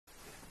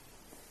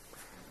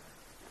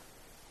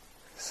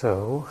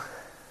So,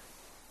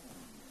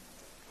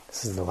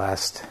 this is the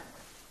last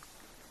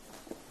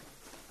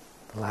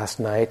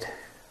night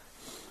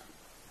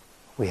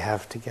we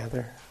have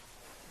together.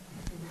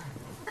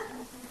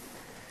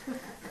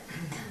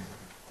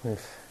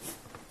 We've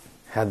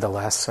had the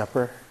Last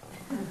Supper.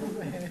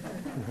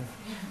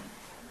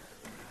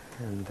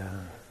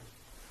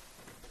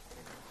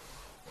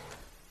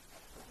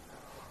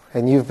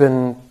 And you've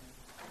been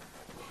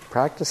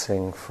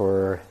practicing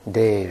for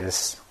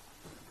days.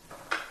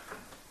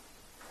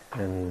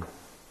 And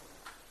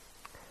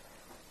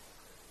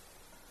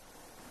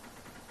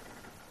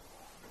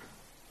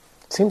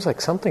it seems like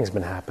something's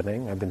been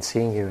happening. I've been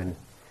seeing you in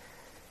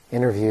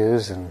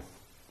interviews, and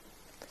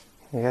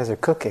you guys are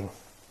cooking,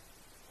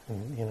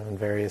 in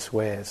various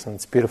ways, and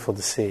it's beautiful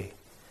to see.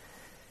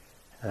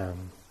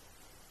 And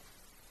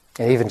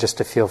even just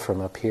to feel from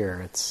up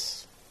here,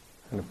 it's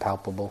kind of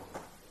palpable.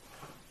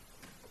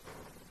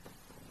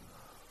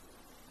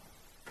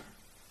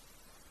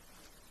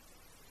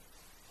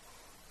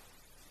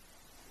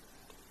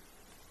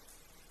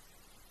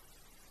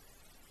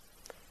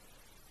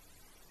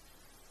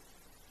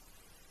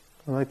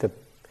 I'd like to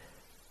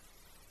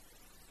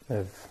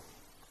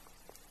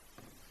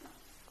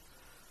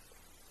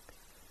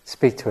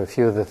speak to a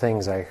few of the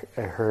things I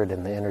heard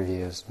in the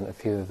interviews, and a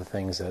few of the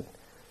things that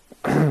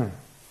I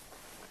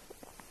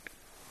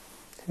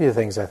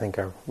think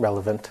are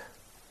relevant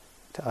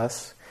to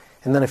us,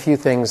 and then a few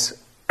things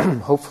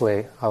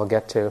hopefully I'll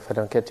get to, if I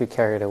don't get too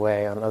carried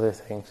away on other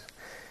things,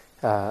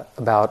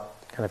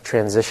 about kind of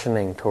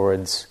transitioning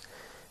towards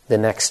the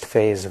next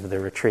phase of the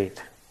retreat,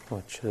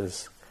 which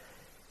is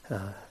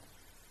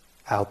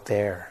out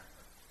there,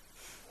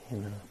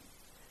 in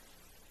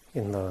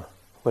the,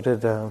 what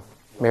did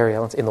Mary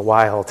Ellen say? In the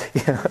wild.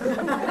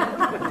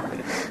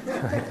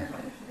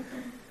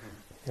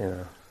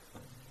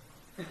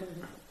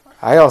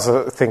 I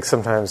also think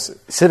sometimes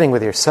sitting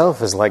with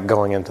yourself is like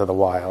going into the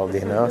wild,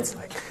 It's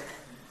like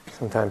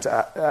sometimes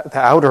the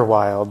outer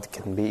wild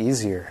can be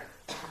easier.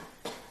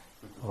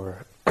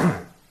 Or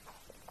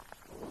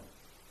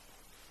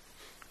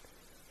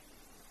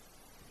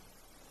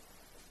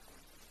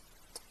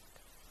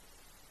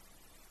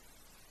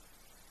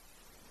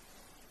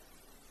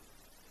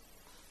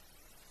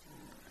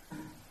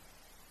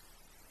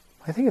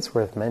I think it's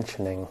worth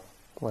mentioning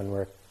when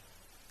we're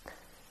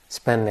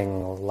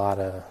spending a lot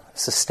of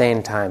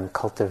sustained time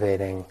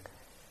cultivating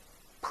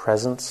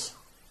presence,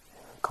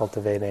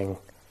 cultivating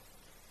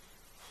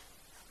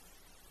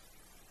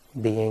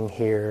being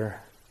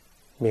here,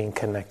 being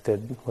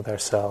connected with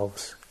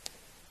ourselves.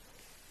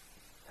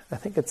 I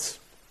think it's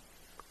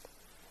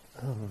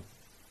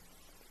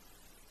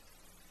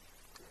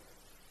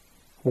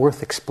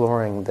worth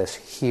exploring this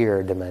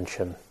here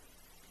dimension.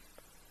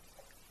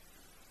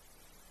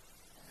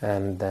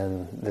 And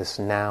then this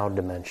now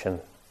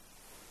dimension.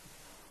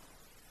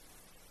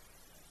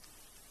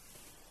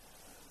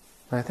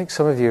 And I think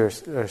some of you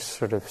are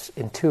sort of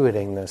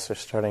intuiting this, or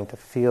starting to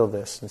feel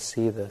this and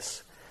see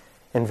this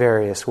in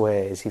various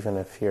ways, even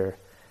if you're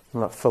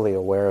not fully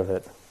aware of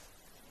it.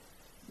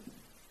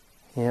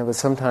 But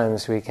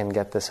sometimes we can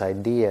get this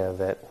idea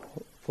that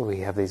we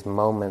have these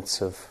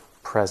moments of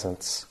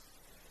presence,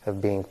 of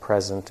being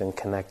present and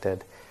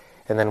connected,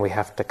 and then we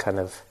have to kind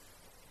of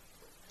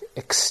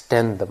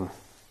extend them,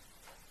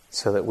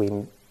 so that we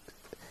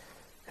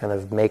kind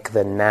of make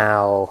the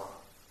now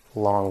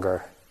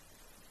longer.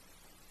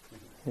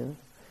 And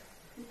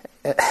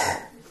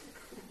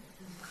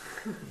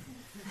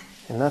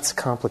that's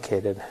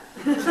complicated.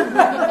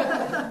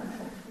 And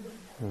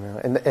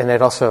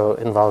it also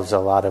involves a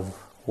lot of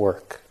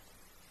work.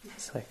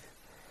 It's like,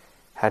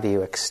 how do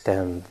you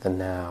extend the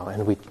now?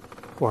 And we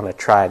want to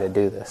try to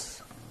do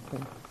this.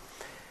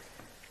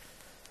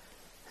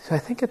 So I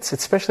think it's,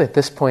 especially at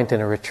this point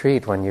in a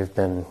retreat, when you've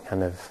been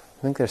I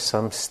think there's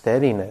some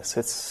steadiness.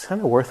 It's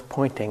kind of worth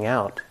pointing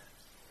out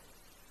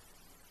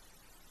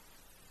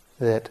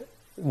that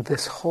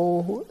this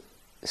whole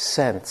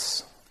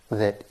sense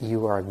that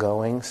you are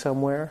going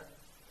somewhere,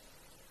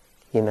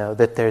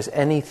 that there's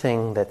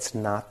anything that's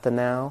not the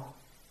now,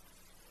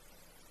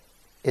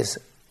 is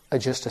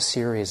just a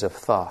series of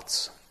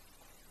thoughts.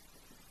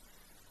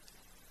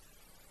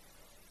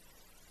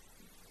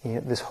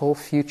 This whole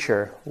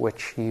future,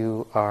 which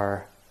you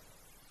are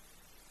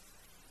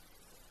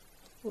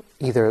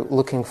either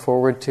looking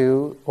forward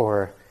to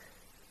or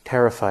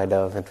terrified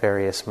of at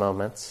various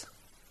moments,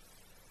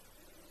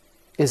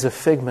 is a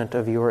figment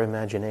of your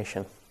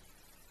imagination.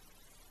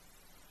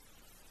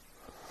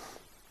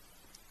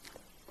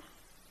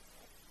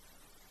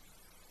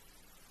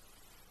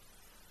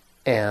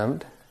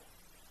 And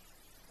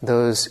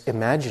those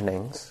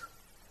imaginings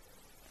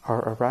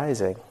are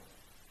arising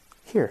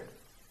here,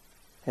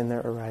 and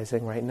they're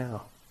arising right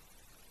now.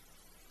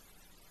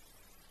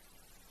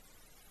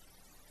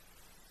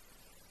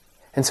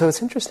 And so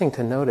it's interesting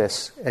to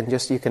notice, and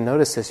you can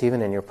notice this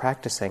even in your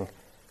practicing.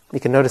 You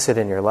can notice it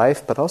in your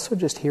life, but also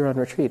just here on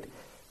retreat,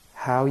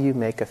 how you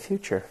make a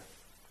future.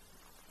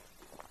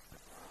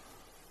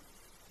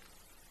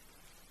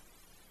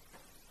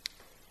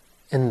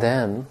 And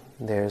then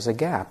there's a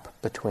gap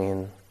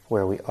between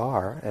where we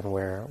are and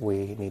where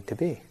we need to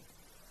be.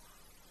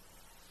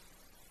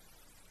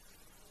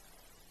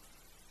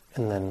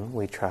 And then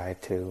we try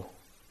to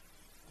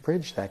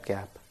bridge that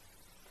gap.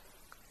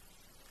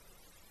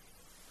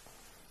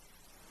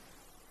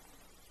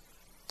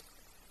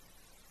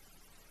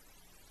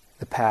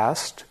 The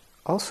past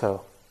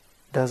also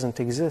doesn't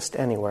exist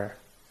anywhere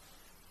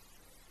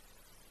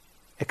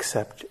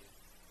except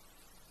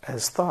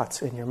as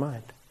thoughts in your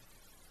mind.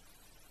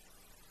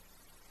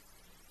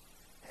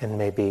 And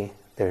maybe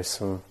there's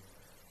some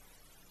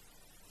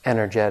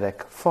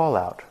energetic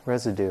fallout,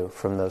 residue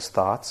from those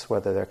thoughts,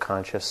 whether they're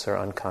conscious or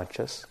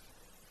unconscious.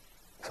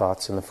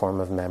 Thoughts in the form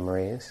of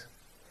memories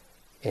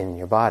in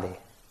your body,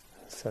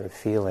 sort of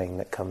feeling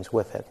that comes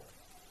with it.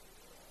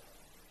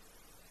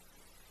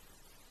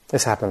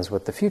 This happens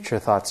with the future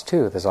thoughts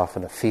too. There's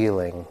often a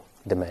feeling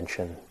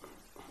dimension,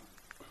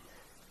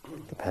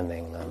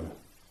 depending on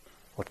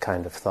what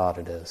kind of thought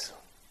it is.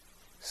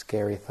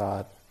 Scary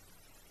thought,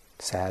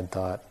 sad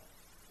thought.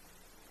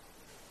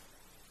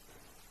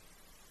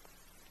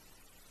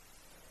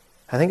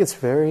 I think it's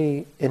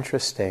very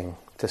interesting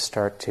to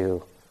start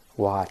to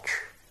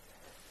watch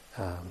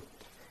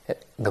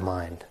the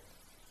mind.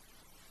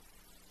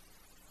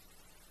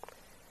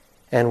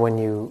 And when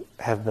you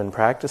have been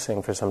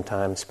practicing for some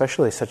time,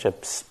 especially such a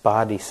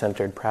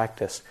body-centered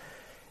practice,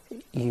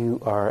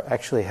 you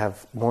actually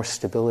have more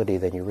stability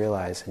than you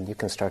realize, and you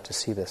can start to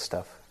see this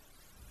stuff.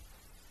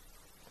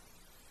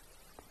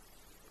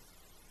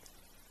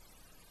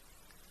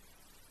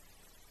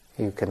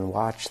 You can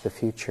watch the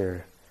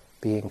future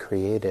being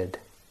created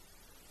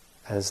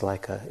as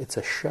it's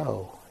a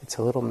show. It's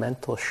a little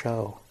mental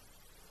show.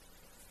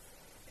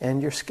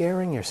 And you're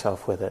scaring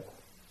yourself with it.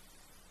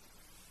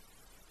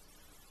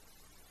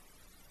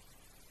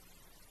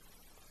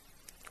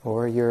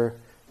 Or you're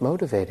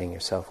motivating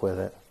yourself with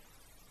it.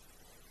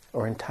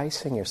 Or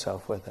enticing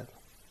yourself with it.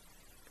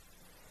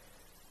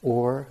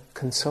 Or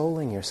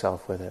consoling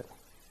yourself with it.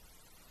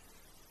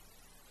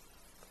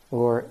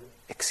 Or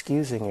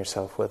excusing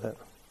yourself with it.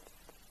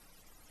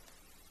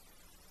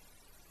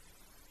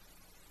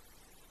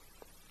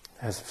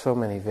 Has so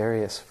many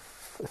various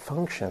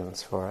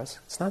functions for us.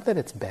 It's not that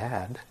it's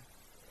bad,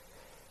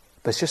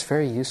 but it's just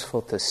very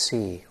useful to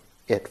see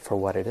it for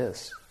what it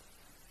is.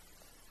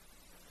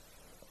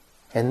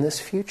 And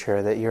this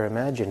future that you're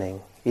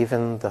imagining,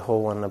 even the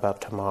whole one about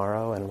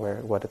tomorrow and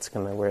what it's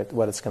going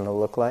to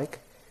look like,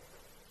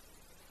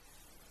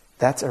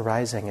 that's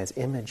arising as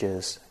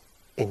images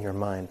in your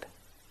mind,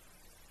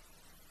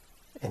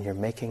 and you're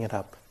making it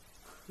up.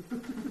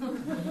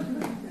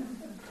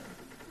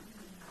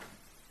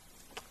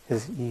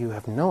 Because you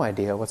have no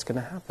idea what's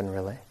going to happen,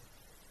 really.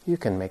 You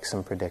can make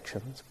some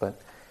predictions, but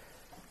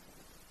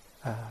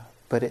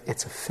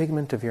it's a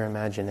figment of your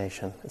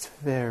imagination. It's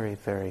very,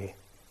 very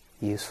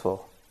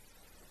useful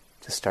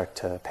to start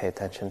to pay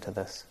attention to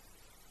this.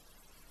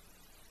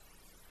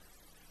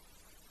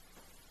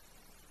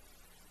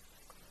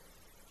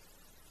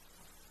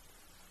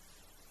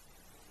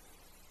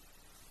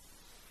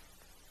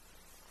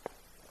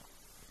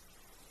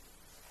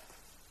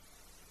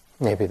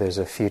 Maybe there's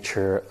a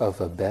future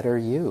of a better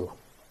you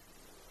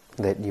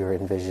that you're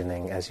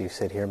envisioning as you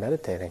sit here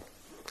meditating.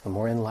 A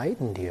more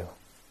enlightened you.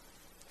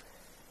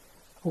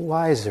 A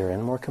wiser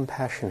and more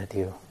compassionate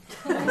you.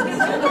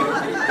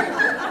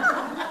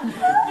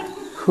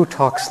 Who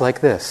talks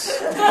like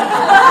this?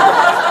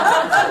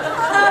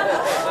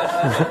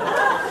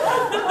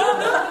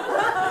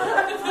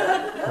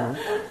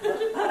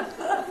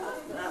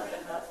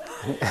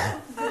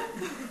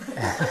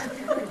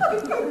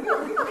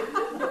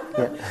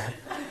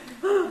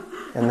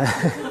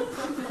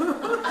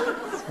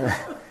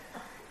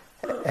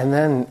 And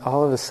then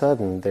all of a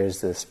sudden there's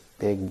this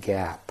big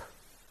gap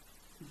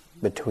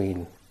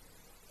between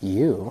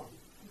you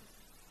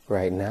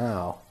right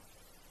now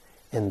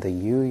and the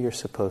you you're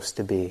supposed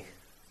to be.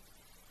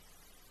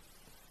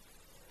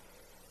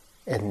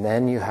 And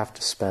then you have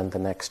to spend the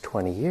next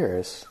 20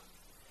 years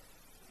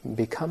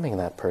becoming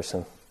that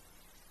person.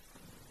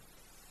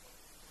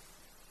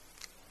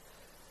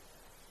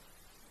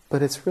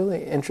 But it's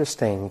really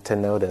interesting to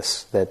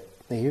notice that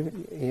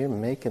you're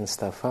making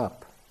stuff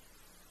up.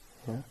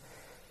 Yeah?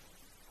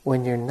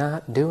 When you're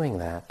not doing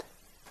that,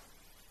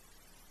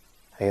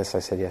 I guess I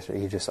said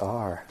yesterday, you just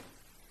are.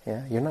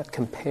 Yeah? You're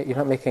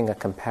not making a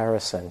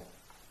comparison.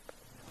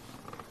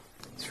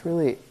 It's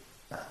really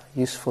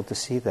useful to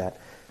see that.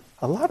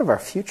 A lot of our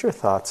future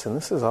thoughts, and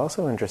this is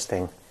also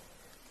interesting,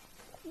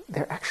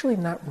 they're actually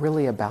not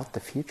really about the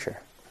future.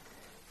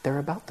 They're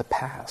about the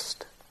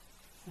past.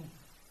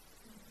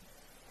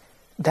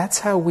 That's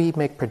how we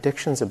make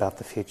predictions about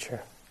the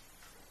future.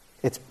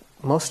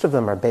 Most of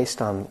them are based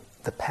on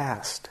the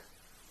past.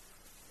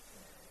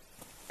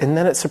 And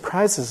then it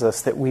surprises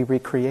us that we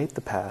recreate the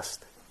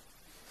past.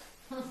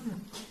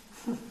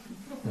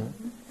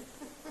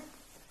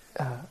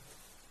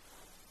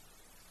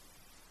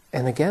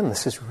 And again,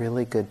 this is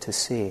really good to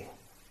see.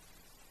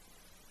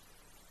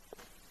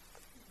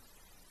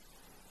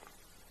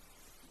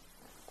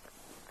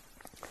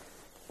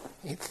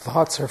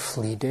 thoughts are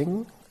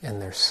fleeting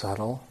and they're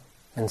subtle,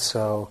 and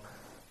so,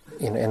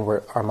 and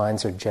our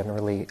minds are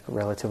generally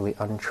relatively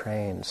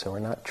untrained, so we're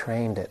not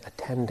trained at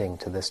attending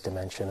to this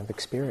dimension of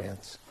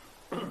experience.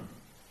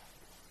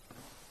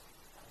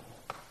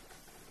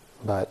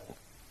 But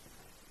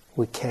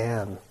we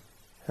can,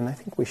 and I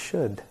think we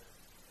should.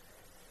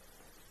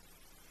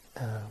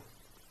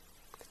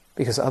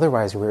 Because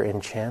otherwise we're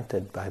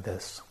enchanted by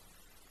this.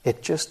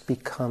 It just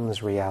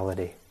becomes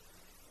reality.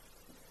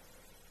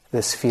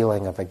 This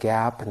feeling of a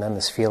gap, and then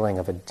this feeling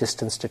of a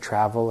distance to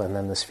travel, and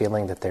then this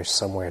feeling that there's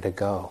somewhere to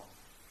go.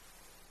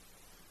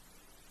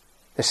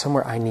 There's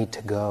somewhere I need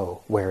to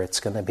go where it's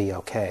going to be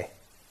okay.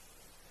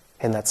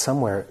 And that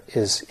somewhere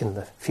is in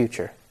the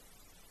future.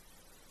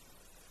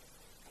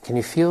 Can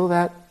you feel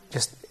that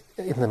just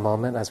in the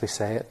moment as we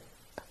say it?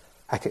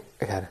 I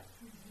got it.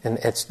 And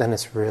then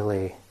it's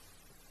really...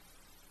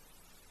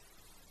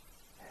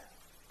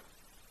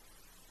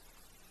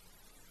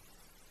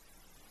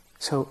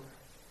 So,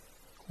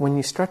 when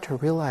you start to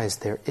realize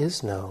there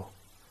is no,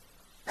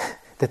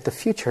 that the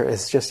future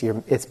is just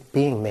it's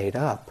being made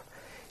up,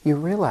 you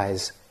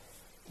realize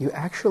you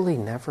actually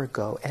never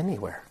go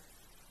anywhere.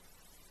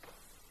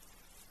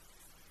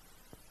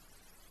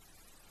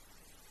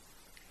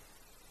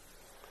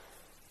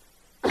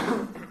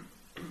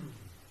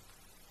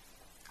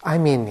 I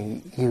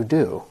mean, you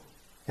do,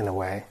 in a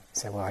way. You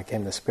say, well, I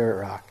came to Spirit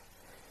Rock.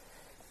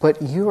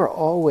 But you are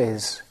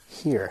always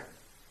here.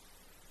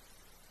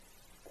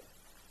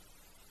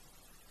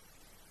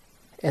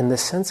 And the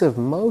sense of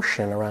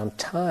motion around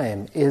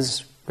time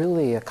is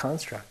really a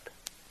construct.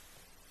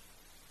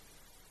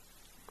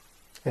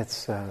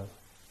 It's a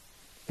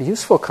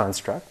useful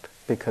construct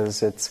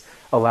because it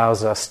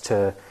allows us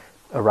to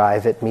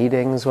arrive at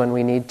meetings when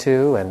we need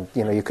to, and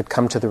you could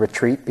come to the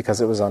retreat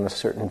because it was on a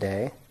certain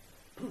day.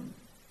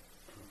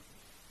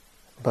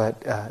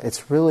 But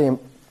it's really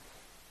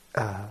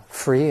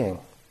freeing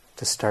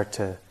to start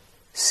to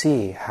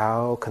see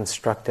how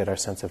constructed our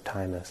sense of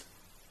time is.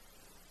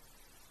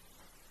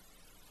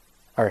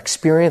 Our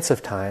experience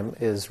of time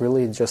is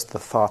really just the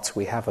thoughts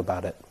we have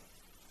about it.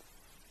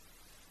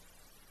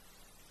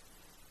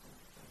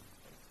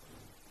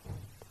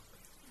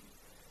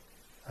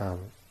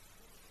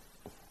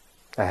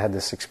 I had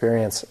this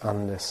experience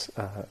on this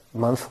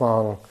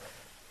month-long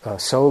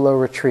solo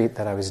retreat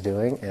that I was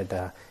doing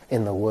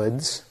in the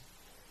woods.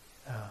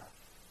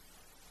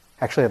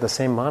 Actually at the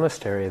same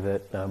monastery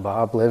that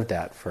Bob lived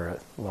at for a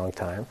long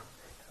time.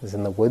 I was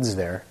in the woods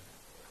there.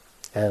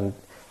 And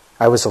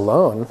I was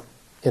alone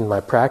in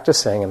my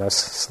practicing, and I was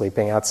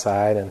sleeping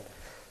outside, and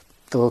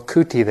the little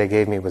kuti they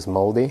gave me was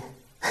moldy.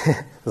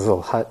 This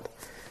little hut.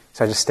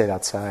 So I just stayed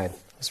outside.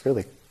 It was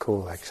really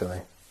cool, actually.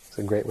 It's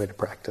a great way to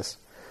practice.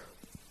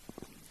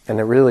 And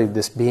it really,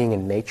 this being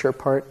in nature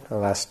part, the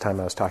last time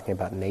I was talking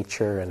about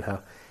nature and how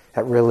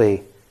that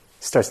really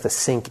starts to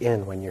sink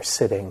in when you're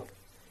sitting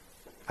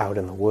out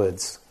in the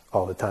woods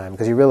all the time.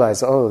 Because you realize,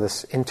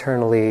 this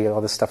internally,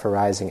 all this stuff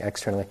arising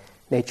externally,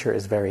 nature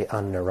is very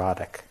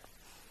unneurotic.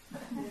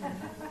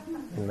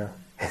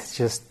 It's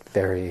just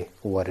very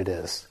what it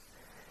is.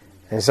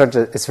 And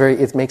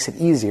it makes it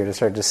easier to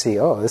start to see,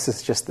 this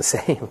is just the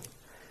same.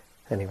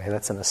 Anyway,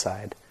 that's an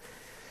aside.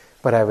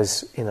 But I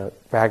was,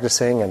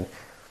 practicing,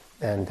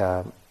 and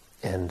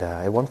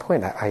at one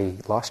point I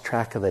lost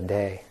track of the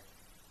day.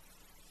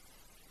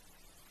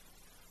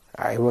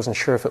 I wasn't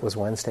sure if it was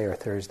Wednesday or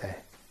Thursday.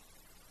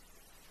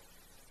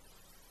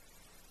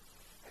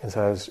 And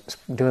so I was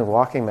doing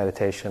walking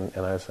meditation,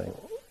 and I was saying,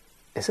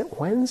 is it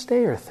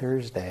Wednesday or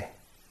Thursday?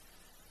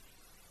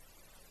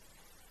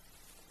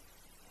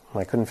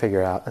 And I couldn't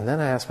figure it out. And then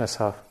I asked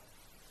myself,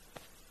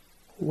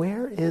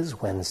 where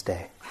is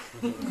Wednesday?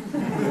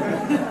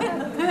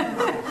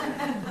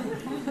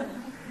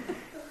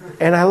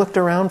 And I looked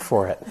around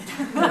for it.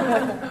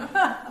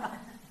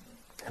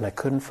 And I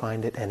couldn't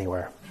find it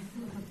anywhere.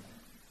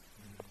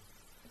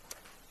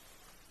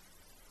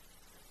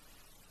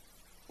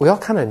 We all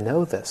kind of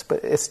know this,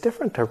 but it's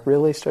different to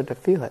really start to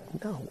feel it.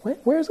 No,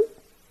 where's it?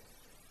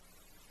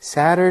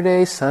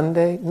 Saturday,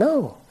 Sunday?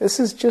 No, this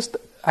is just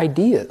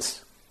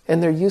ideas.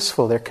 And they're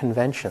useful, they're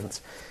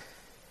conventions.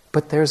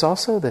 But there's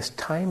also this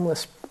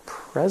timeless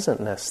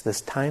presentness,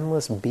 this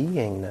timeless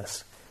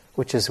beingness,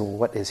 which is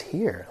what is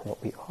here,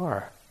 what we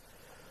are.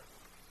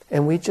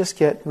 And we just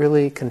get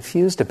really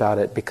confused about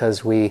it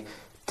because we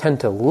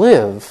tend to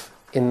live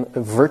in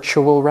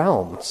virtual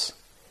realms.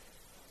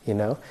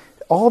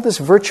 All this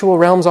virtual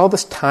realms, all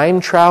this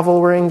time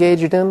travel we're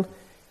engaged in,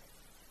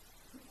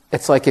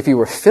 it's like if you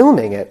were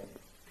filming it,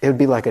 it would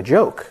be like a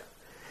joke.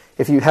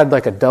 If you had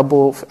like a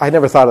double, I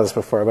never thought of this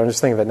before, but I'm just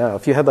thinking of it now.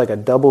 If you had like a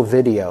double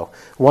video,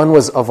 one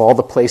was of all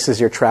the places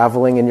you're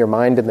traveling in your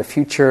mind in the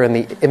future and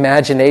the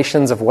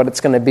imaginations of what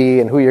it's going to be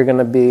and who you're going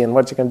to be and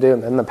what you're going to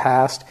do in the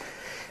past.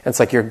 And it's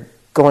like you're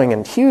going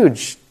in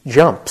huge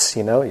jumps,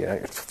 you're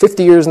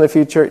 50 years in the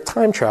future,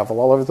 time travel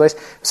all over the place.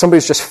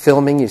 Somebody's just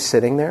filming you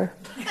sitting there.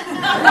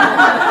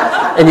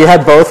 And you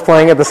had both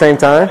playing at the same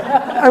time.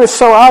 I mean, it's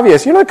so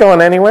obvious. You're not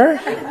going anywhere.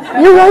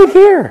 You're right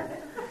here.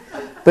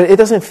 But it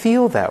doesn't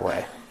feel that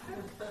way.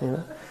 You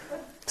know?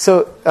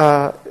 So,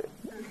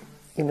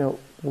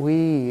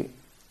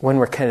 when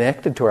we're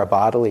connected to our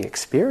bodily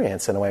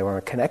experience in a way, when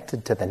we're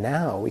connected to the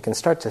now, we can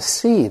start to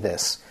see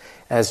this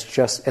as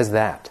just as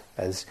that,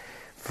 as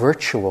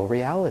virtual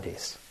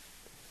realities.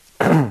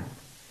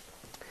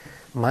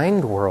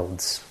 Mind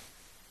worlds.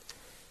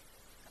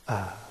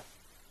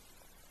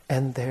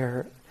 And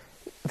they're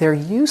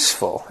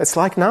useful. It's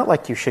not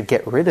like you should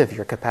get rid of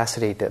your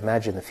capacity to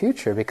imagine the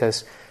future,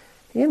 because,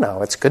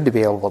 it's good to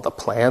be able to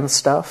plan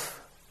stuff.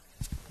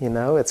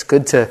 It's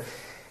good to,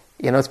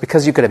 it's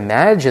because you could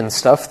imagine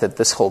stuff that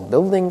this whole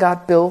building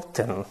got built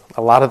and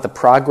a lot of the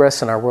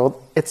progress in our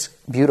world. It's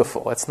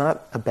beautiful. It's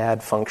not a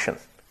bad function.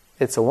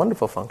 It's a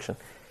wonderful function.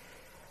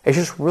 It's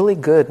just really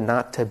good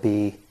not to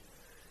be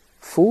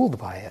fooled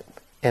by it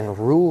and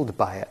ruled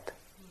by it,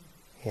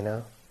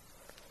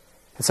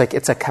 It's like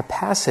it's a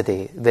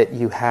capacity that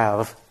you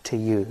have to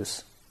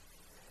use.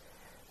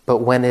 But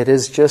when it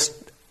is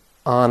just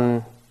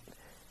on,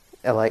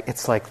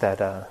 it's like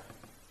that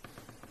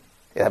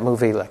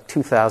movie, like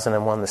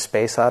 2001, The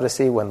Space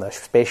Odyssey, when the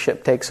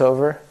spaceship takes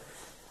over,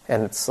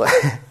 and it's like,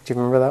 do you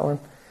remember that one?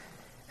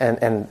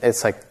 And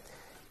it's like,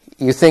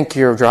 you think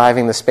you're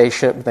driving the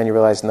spaceship, but then you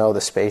realize, no,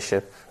 the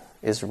spaceship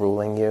is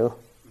ruling you,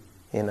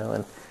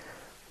 and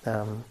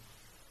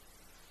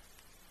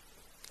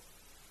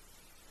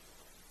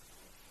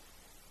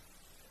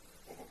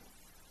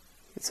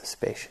it's a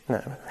spaceship.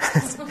 No.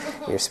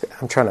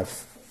 I'm trying to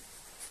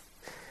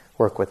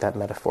work with that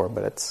metaphor,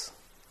 but it's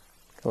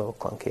a little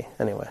clunky.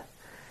 Anyway.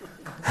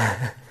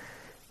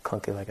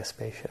 Clunky like a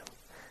spaceship.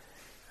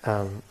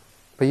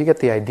 But you get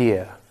the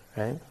idea,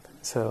 right?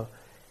 So,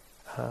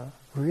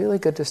 really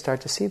good to start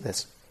to see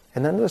this.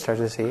 And then to start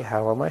to see,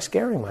 how am I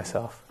scaring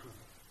myself?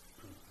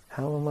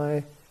 How am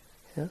I...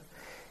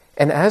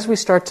 And as we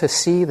start to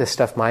see this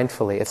stuff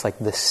mindfully, it's like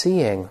the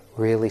seeing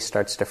really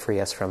starts to free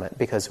us from it,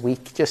 because we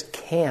just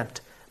can't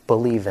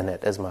believe in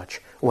it as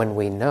much when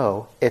we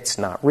know it's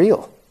not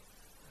real.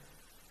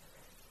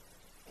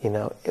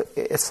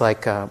 It's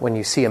like when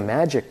you see a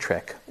magic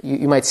trick,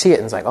 you might see it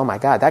and it's like, oh my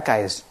God, that guy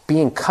is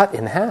being cut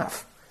in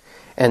half.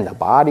 And the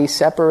body's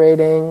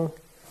separating.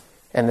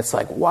 And it's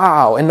like,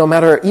 wow. And no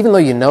matter, even though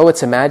you know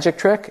it's a magic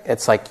trick,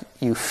 it's like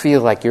you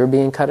feel like you're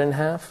being cut in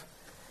half.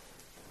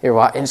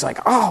 And it's like,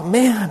 oh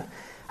man,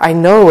 I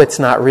know it's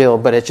not real,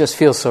 but it just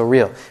feels so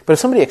real. But if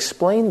somebody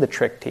explained the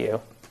trick to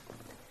you,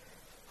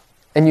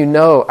 and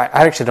I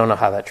actually don't know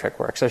how that trick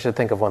works. I should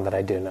think of one that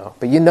I do know.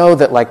 But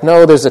that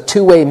no, there's a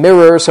two-way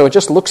mirror, so it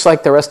just looks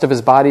like the rest of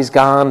his body's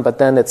gone, but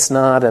then it's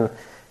not, and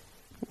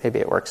maybe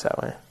it works that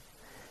way.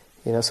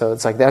 So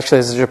it's like,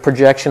 actually there's a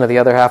projection of the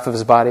other half of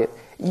his body.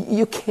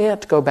 You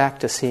can't go back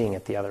to seeing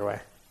it the other way.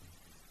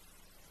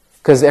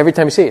 Because every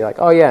time you see it, you're like,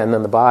 oh yeah, and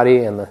then the body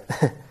and the...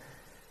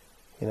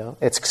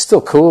 it's still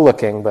cool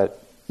looking,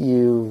 but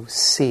you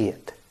see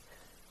it.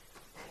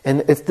 And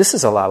this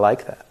is a lot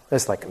like that.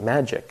 It's like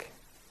magic.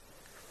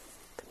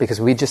 Because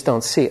we just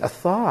don't see a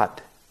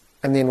thought.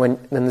 And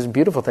there's a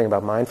beautiful thing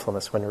about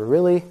mindfulness, when you're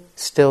really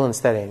still and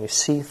steady and you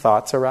see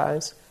thoughts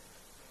arise.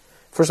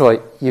 First of all,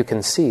 you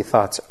can see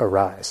thoughts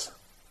arise.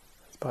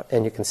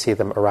 And you can see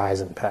them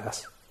arise and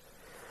pass.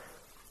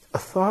 A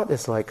thought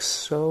is like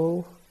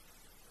so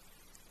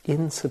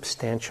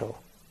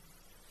insubstantial.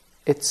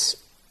 It's,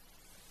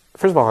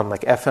 first of all, on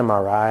like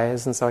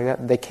fMRIs and stuff like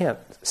that, they can't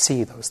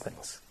see those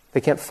things.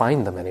 They can't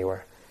find them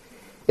anywhere.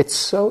 It's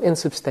so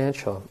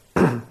insubstantial.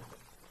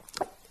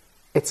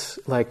 It's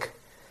like,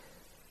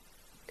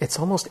 it's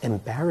almost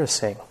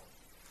embarrassing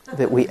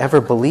that we ever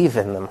believe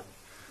in them.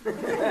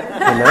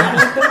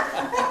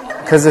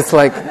 Because it's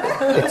like,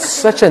 it's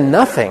such a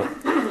nothing.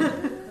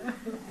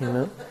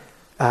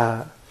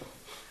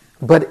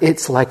 But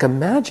it's like a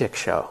magic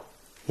show.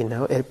 It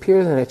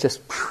appears and it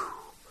just,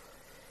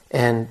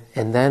 and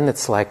then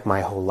it's like my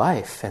whole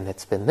life, and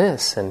it's been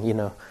this, and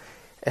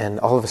and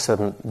all of a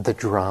sudden the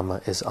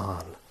drama is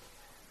on.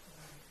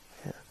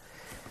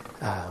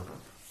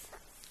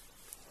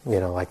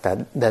 Like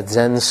that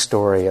Zen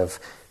story of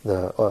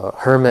the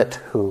hermit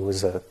who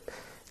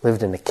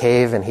lived in a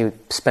cave, and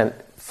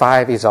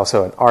he's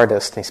also an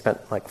artist, and he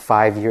spent like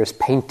 5 years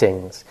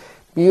painting this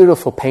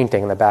beautiful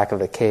painting in the back of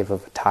the cave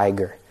of a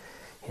tiger.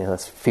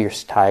 This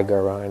fierce tiger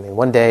around. And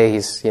one day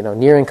he's,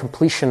 nearing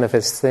completion of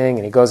his thing,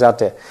 and he goes out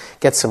to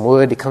get some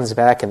wood. He comes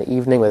back in the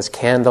evening with his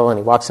candle, and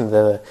he walks into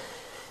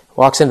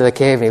the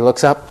cave, and he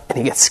looks up, and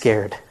he gets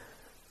scared.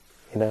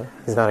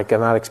 He's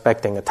not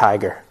expecting a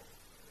tiger.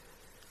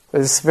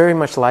 It's very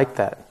much like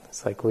that.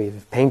 It's like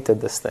we've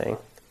painted this thing,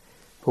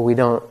 but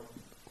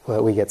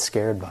we get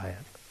scared by it.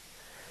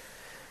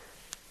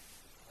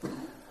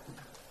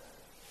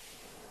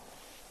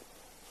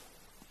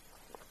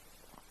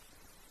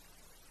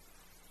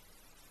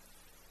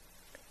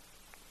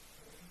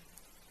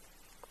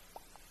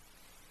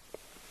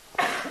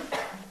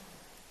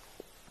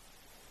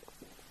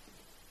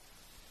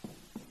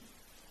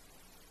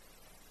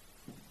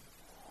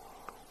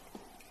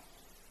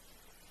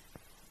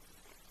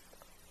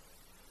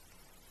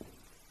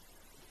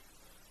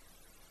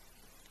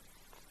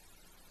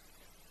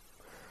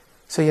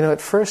 So,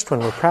 at first when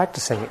we're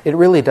practicing, it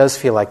really does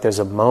feel like there's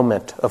a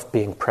moment of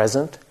being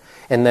present,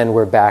 and then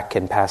we're back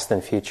in past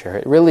and future.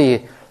 It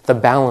really, the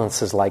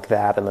balance is like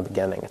that in the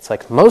beginning. It's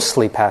like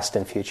mostly past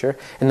and future,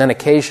 and then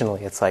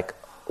occasionally it's like,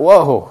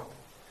 whoa,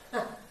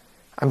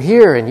 I'm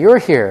here and you're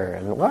here,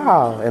 and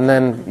wow, and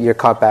then you're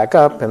caught back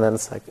up, and then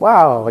it's like,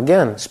 wow,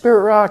 again,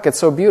 Spirit Rock, it's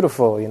so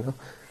beautiful,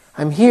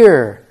 I'm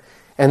here.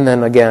 And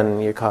then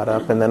again, you're caught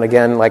up, and then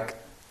again,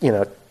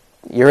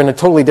 you're in a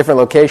totally different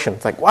location.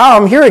 It's like, wow,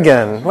 I'm here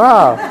again,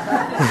 wow.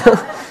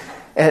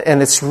 and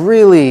it's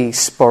really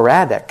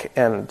sporadic,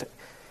 and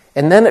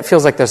then it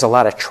feels like there's a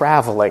lot of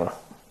traveling,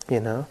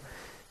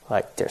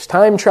 Like there's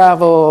time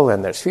travel,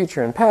 and there's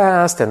future and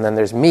past, and then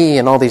there's me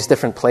in all these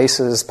different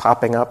places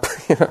popping up,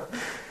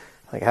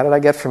 Like, how did I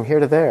get from here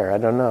to there? I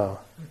don't know.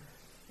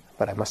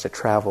 But I must have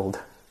traveled.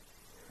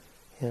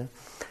 Yeah.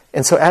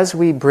 And so as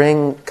we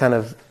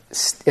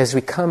as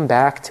we come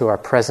back to our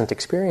present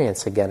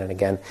experience again and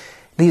again,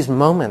 these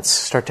moments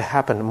start to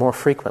happen more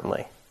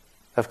frequently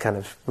of kind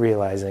of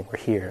realizing we're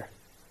here.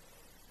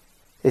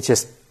 It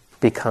just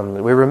becomes,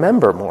 we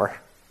remember more.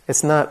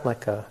 It's not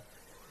like a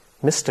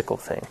mystical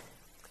thing.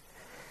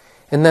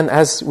 And then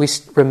as we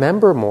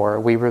remember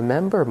more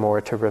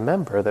to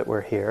remember that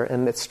we're here,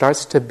 and it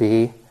starts to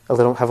be have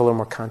a little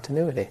more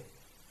continuity.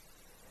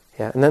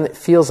 Yeah, and then it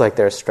feels like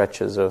there are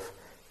stretches of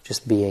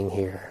just being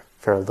here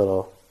for a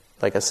little,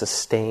 like a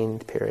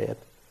sustained period.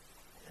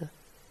 Yeah.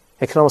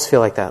 It can almost feel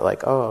like that,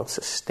 like, oh,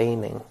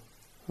 sustaining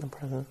the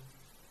present.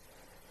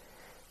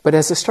 But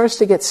as it starts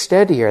to get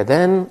steadier,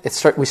 then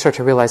we start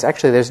to realize,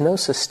 actually, there's no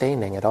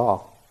sustaining at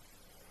all.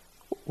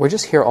 We're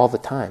just here all the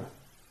time.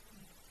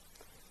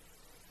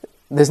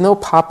 There's no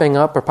popping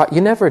up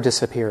you're never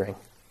disappearing.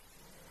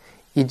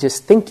 You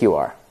just think you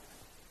are.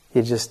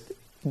 You're just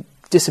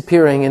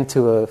disappearing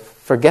into a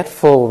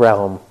forgetful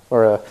realm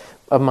or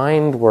a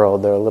mind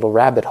world or a little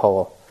rabbit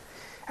hole.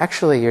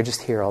 Actually, you're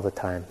just here all the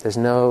time. There's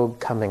no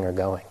coming or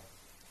going.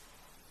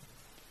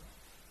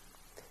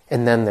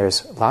 And then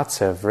there's lots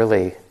of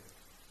really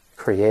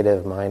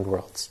creative mind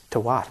worlds to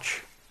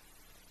watch.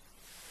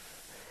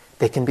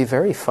 They can be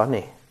very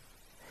funny.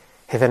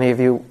 Have any of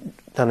you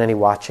done any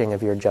watching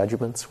of your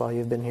judgments while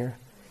you've been here?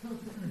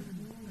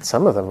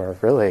 Some of them are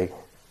really,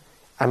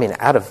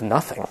 out of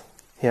nothing.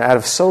 Out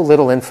of so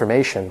little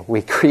information,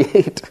 we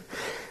create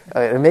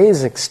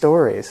amazing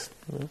stories.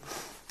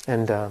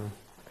 And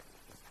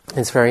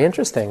it's very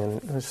interesting.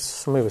 And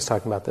somebody was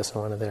talking about this in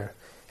one of their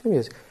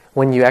interviews.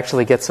 When you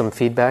actually get some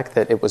feedback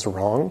that it was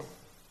wrong,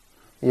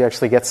 you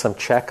actually get some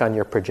check on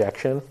your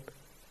projection.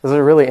 Those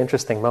are really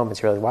interesting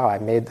moments. You're like, wow, I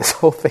made this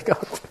whole thing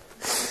up.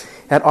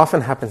 That often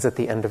happens at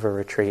the end of a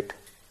retreat,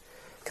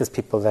 because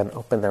people then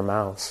open their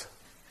mouths.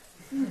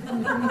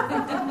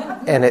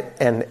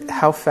 And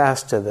how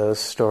fast do those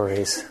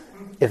stories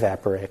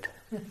evaporate?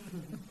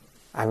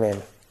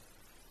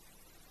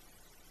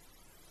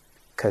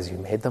 Because you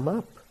made them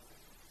up,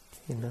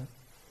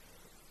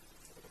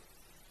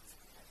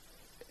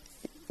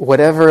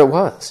 Whatever it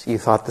was, you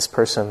thought this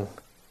person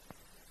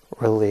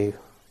really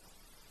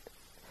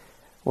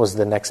was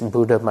the next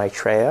Buddha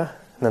Maitreya,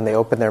 and then they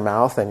open their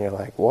mouth and you're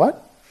like,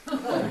 what?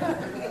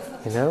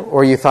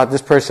 Or you thought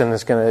this person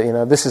is going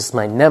to, this is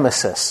my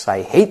nemesis.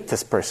 I hate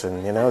this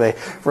person, They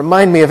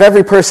remind me of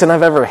every person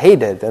I've ever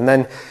hated. And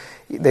then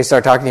they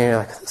start talking to you and you're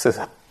like, this is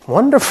a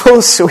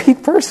wonderful,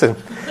 sweet person,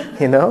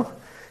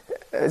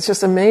 It's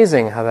just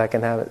amazing how that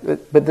can happen.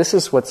 But this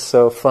is what's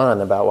so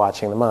fun about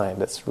watching the mind.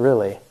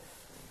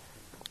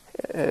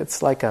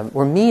 It's like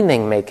we're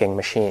meaning-making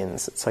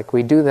machines. It's like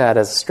we do that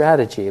as a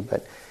strategy,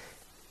 but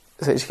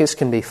it just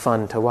can be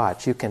fun to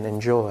watch. You can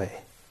enjoy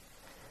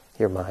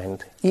your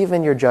mind,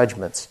 even your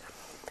judgments,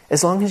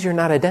 as long as you're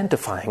not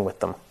identifying with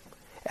them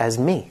as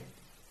me.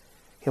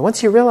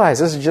 Once you realize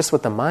this is just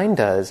what the mind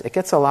does, it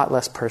gets a lot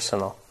less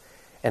personal,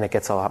 and it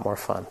gets a lot more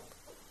fun.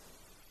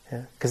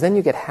 Because then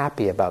you get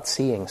happy about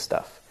seeing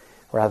stuff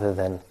rather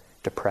than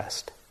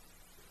depressed.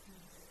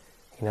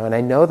 And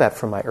I know that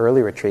from my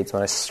early retreats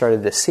when I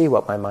started to see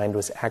what my mind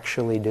was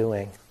actually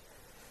doing.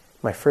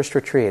 My first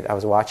retreat, I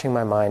was watching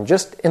my mind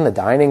just in the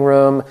dining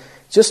room,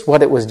 just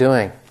what it was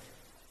doing.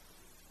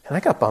 And I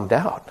got bummed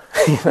out.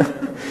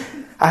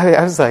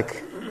 I was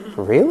like,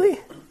 really?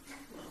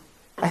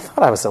 I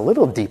thought I was a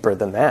little deeper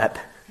than that.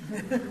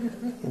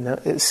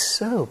 It's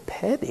so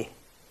petty.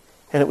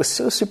 And it was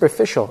so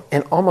superficial.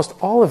 And almost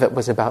all of it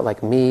was about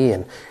like me,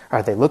 and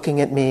are they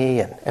looking at me,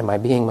 and am I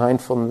being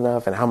mindful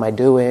enough, and how am I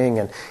doing,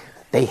 and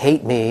they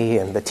hate me,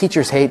 and the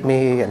teachers hate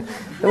me, and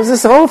it was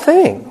this whole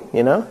thing,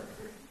 And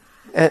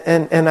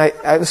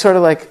I was sort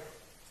of like,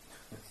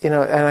 and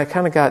I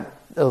kind of got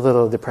a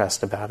little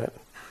depressed about it.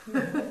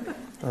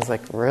 I was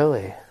like,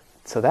 really?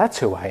 So that's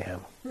who I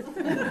am.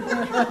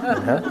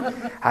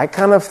 I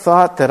kind of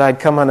thought that I'd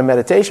come on a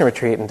meditation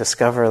retreat and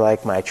discover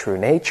like my true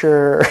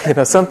nature,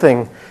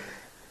 something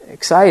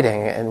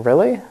exciting. And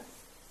really?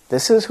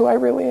 This is who I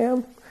really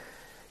am?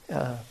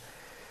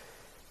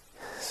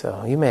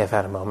 So you may have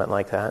had a moment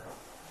like that.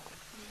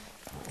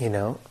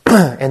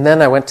 And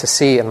then I went to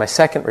see in my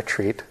second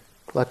retreat,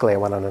 luckily I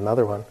went on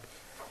another one,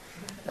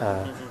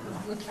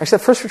 Actually,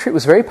 that first retreat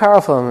was very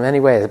powerful in many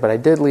ways, but I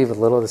did leave with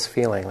a little of this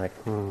feeling like,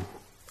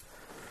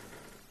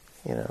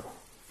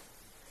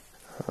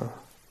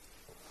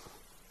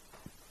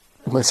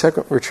 My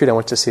second retreat, I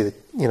went to see,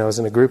 I was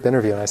in a group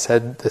interview, and I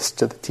said this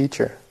to the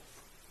teacher.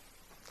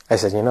 I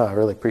said, I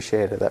really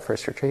appreciated that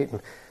first retreat,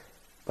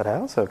 but I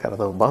also got a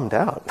little bummed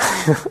out.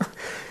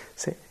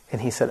 See?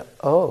 And he said,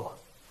 oh,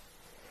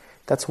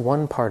 that's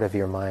one part of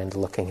your mind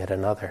looking at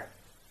another.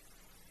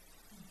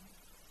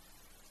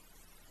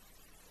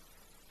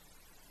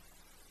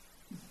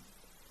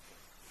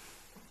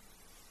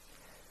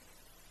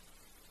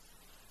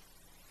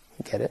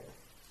 You get it?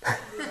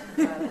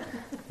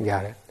 You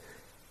got it.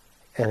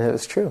 And it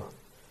was true.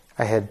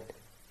 I had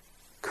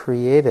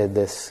created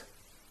this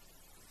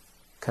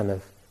kind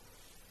of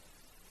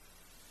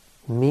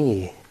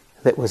me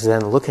that was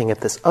then looking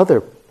at this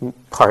other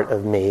part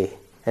of me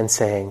and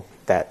saying,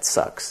 that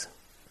sucks.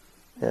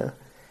 Yeah.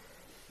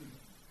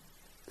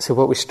 So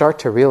what we start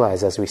to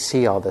realize as we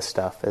see all this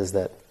stuff is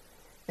that,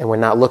 and we're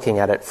not looking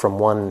at it from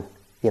one,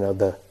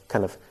 the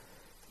kind of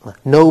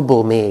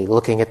noble me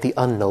looking at the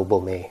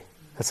unnoble me.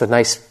 That's a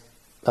nice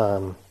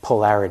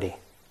polarity.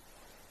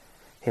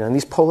 And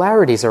these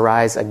polarities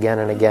arise again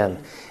and again.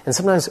 And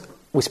sometimes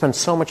we spend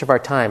so much of our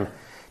time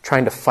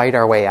trying to fight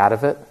our way out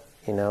of it.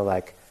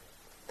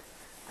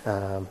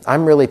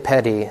 I'm really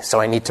petty,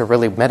 so I need to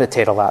really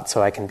meditate a lot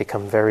so I can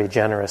become very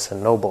generous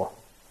and noble.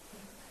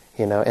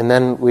 And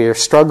then we're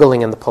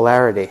struggling in the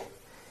polarity.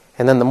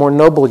 And then the more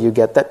noble you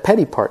get, that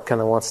petty part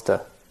kind of wants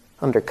to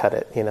undercut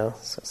it,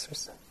 So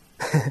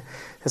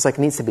it's like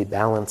it needs to be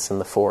balance in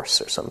the force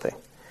or something.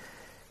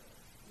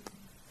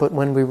 But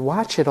when we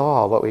watch it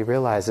all, what we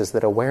realize is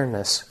that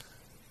awareness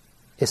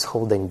is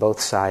holding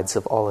both sides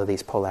of all of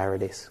these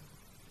polarities.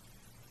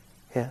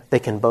 Yeah? They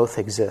can both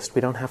exist.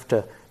 We don't have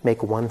to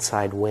make one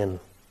side win.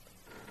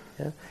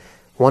 Yeah?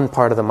 One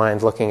part of the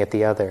mind looking at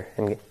the other.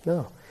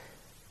 No.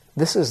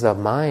 This is the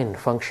mind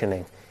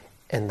functioning,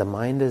 and the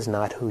mind is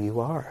not who you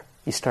are.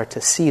 You start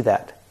to see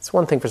that. It's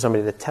one thing for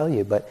somebody to tell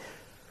you, but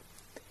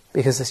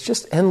because it's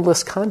just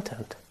endless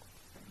content.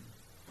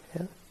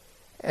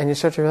 And you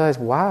start to realize,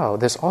 wow,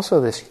 there's also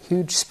this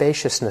huge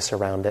spaciousness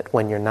around it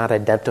when you're not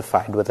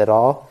identified with it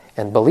all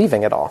and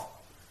believing it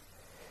all.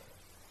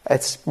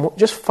 It's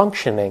just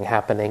functioning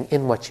happening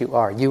in what you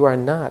are. You are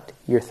not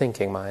your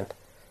thinking mind.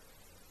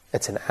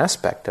 It's an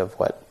aspect of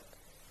what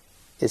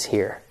is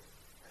here.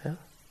 Yeah?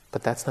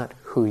 But that's not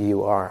who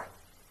you are.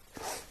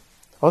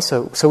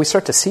 Also, so we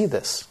start to see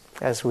this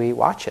as we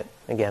watch it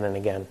again and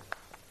again.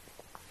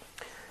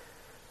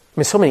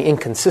 So many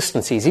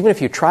inconsistencies. Even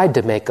if you tried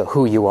to make a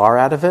who you are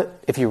out of it,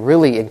 if you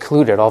really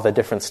included all the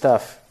different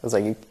stuff, it was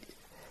like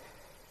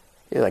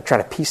you're like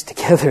trying to piece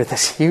together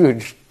this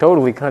huge,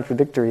 totally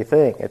contradictory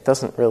thing. It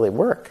doesn't really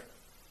work.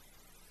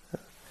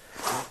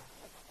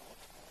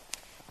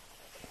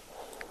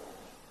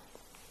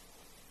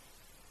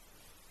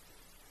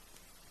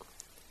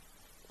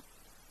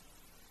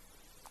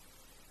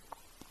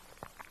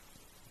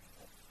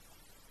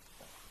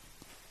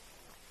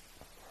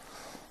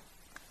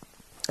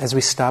 As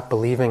we stop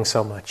believing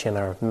so much in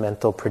our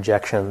mental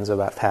projections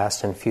about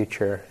past and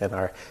future and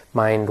our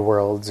mind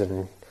worlds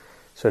and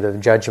sort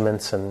of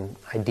judgments and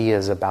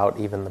ideas about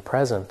even the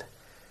present,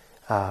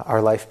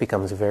 our life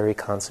becomes very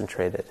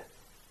concentrated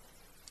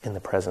in the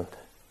present.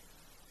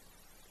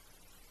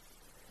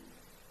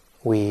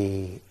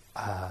 We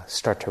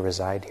start to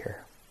reside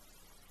here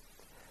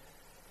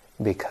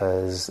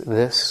because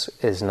this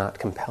is not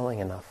compelling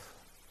enough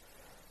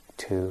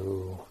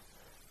to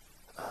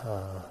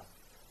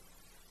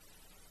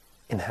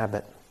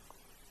inhabit.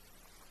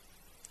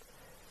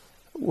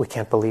 We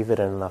can't believe it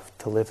enough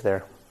to live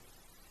there.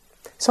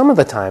 Some of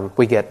the time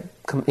we get,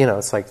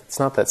 it's like, it's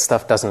not that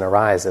stuff doesn't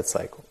arise, it's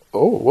like,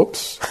 oh,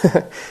 whoops.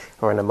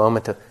 Or in a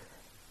moment of,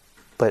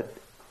 but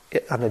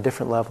on a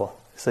different level,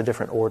 it's a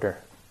different order.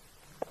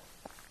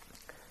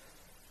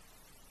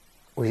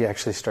 We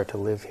actually start to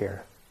live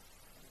here.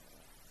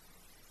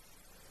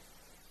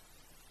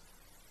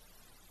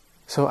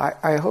 So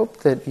I hope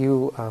that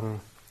you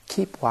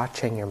keep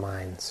watching your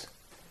minds.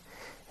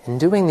 In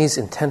doing these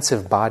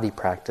intensive body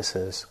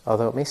practices,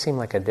 although it may seem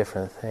like a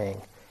different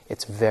thing,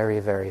 it's very,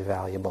 very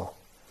valuable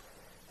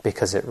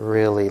because it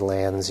really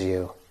lands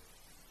you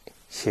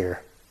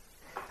here.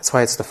 That's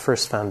why it's the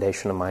first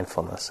foundation of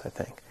mindfulness, I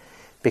think.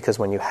 Because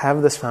when you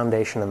have this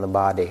foundation in the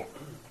body,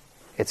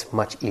 it's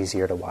much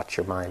easier to watch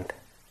your mind.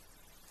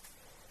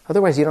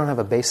 Otherwise, you don't have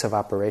a base of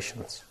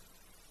operations.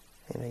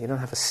 You don't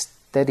have a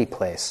steady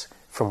place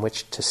from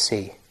which to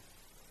see.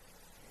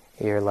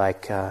 You're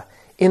like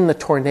in the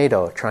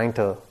tornado trying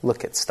to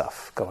look at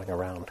stuff going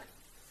around.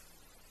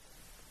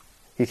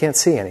 You can't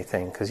see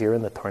anything because you're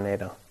in the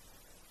tornado.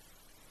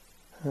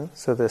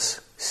 So this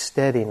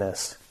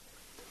steadiness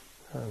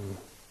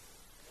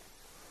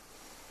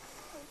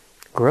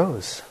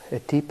grows,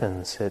 it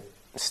deepens, it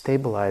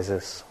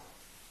stabilizes.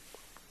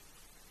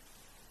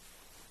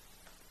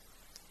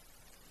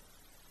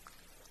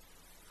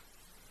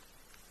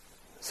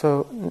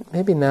 So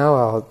maybe now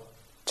I'll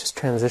just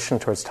transition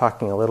towards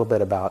talking a little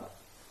bit about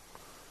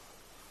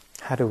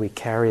how do we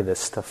carry this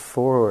stuff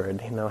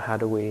forward? How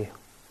do we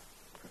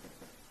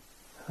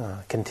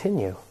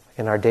continue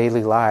in our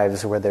daily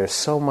lives where there's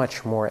so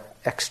much more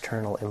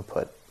external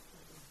input?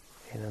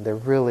 There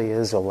really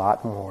is a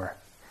lot more.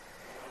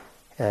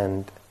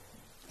 And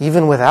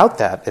even without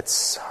that,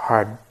 it's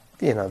hard.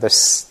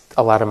 There's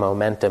a lot of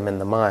momentum in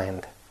the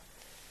mind.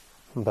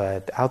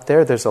 But out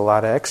there's a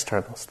lot of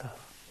external stuff.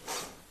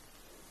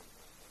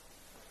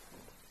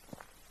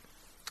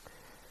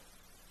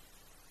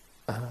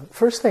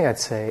 First thing I'd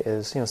say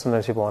is,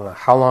 sometimes people want to know,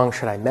 how long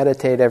should I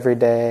meditate every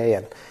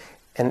day?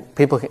 And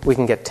we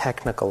can get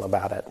technical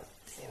about it.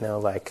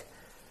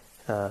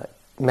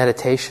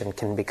 Meditation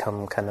can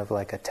become kind of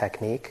like a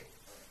technique.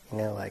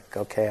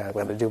 Okay, I'm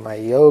going to do my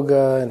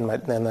yoga, and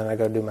then I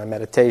go do my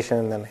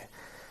meditation, and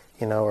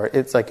or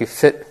it's like you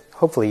fit.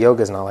 Hopefully,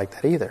 yoga's not like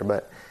that either.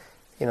 But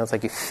it's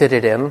like you fit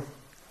it in.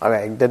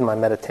 Okay, I did my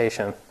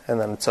meditation, and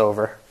then it's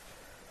over.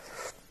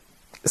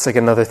 It's like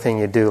another thing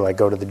you do, like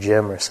go to the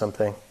gym or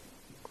something.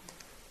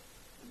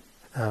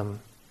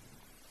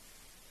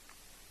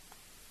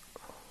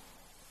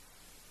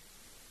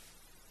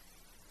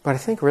 But I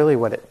think really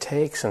what it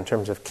takes in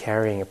terms of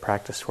carrying a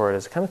practice forward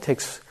is it kind of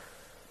takes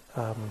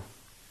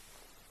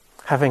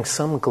having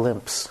some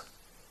glimpse.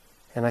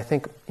 And I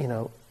think,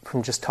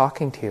 from just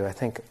talking to you, I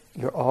think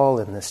you're all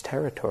in this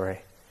territory.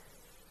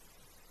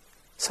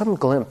 Some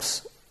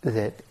glimpse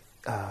that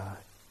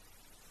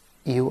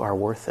you are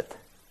worth it.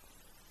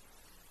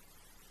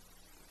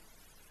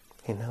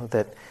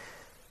 That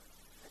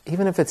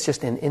even if it's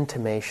just an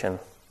intimation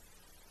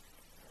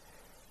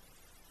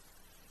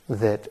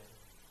that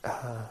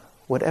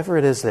whatever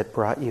it is that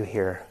brought you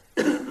here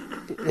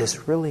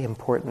is really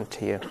important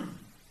to you.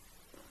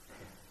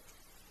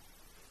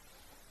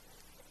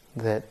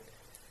 That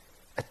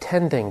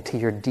attending to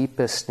your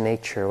deepest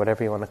nature,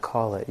 whatever you want to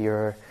call it,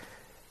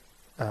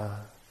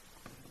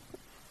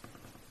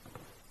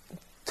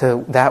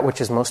 to that which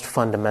is most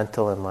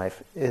fundamental in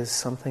life, is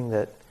something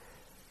that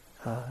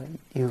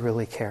you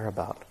really care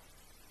about.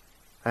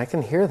 I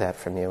can hear that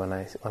from you when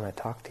I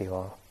talk to you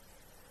all.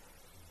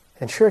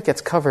 And sure, it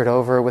gets covered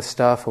over with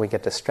stuff and we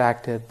get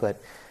distracted,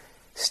 but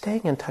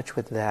staying in touch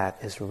with that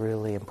is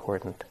really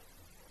important.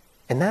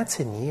 And that's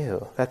in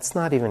you. That's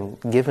not even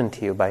given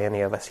to you by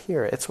any of us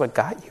here. It's what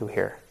got you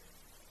here.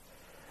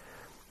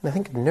 And I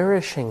think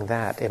nourishing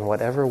that in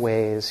whatever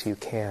ways you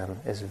can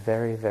is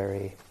very,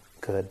 very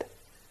good.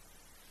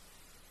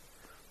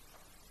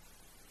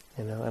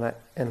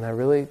 And I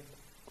really,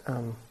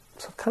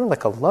 so kind of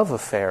like a love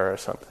affair or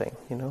something,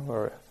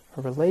 or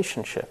a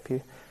relationship.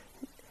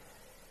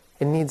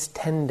 It needs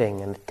tending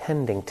and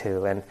attending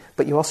to,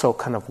 but you also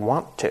kind of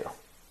want to.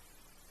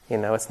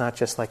 It's not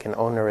just like an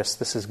onerous,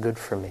 this is good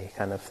for me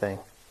kind of thing.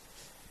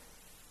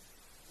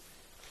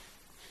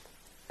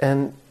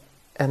 And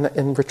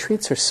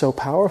retreats are so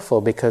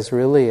powerful because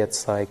really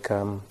it's like,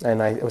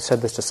 and I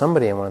said this to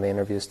somebody in one of the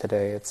interviews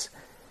today,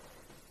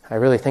 I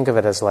really think of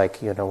it as like,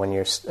 when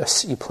you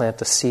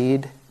plant a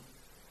seed,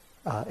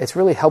 it's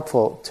really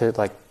helpful to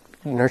like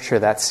nurture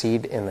that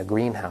seed in a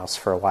greenhouse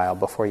for a while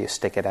before you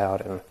stick it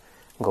out in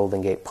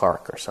Golden Gate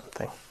Park or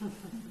something.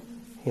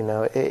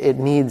 It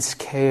needs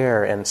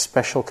care and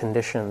special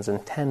conditions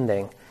and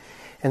tending.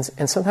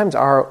 And sometimes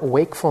our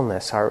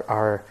wakefulness,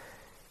 our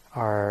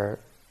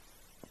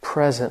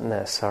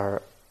presentness,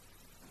 our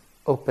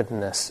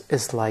openness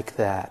is like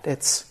that.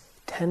 It's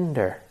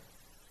tender,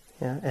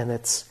 and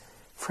it's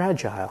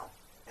fragile,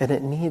 and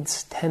it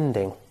needs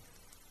tending.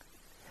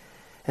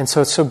 And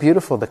so it's so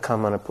beautiful to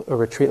come on a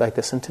retreat like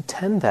this and to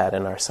tend that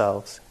in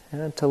ourselves,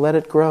 to let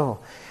it grow.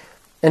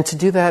 And to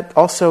do that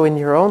also in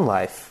your own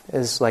life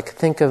is like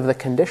think of the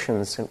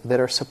conditions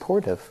that are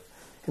supportive.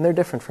 And they're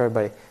different for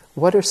everybody.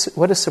 What is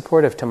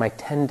supportive to my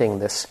tending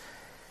this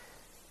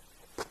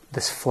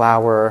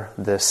flower,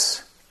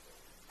 this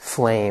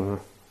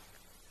flame,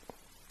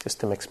 just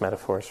to mix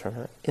metaphors for a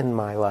minute, in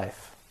my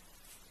life?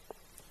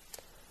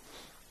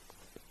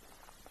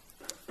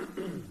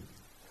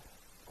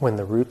 When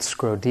the roots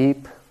grow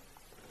deep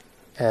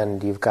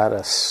and you've got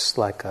an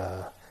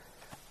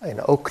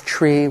oak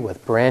tree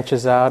with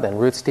branches out and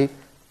roots deep,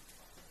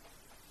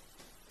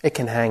 it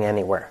can hang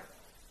anywhere.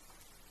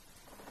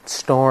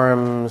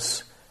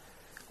 Storms,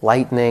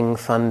 lightning,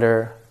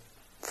 thunder,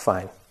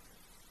 fine.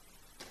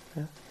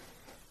 Yeah.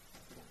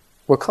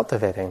 We're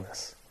cultivating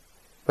this.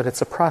 But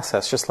it's a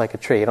process, just like a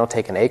tree. You don't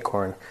take an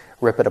acorn,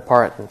 rip it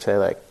apart and say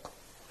like,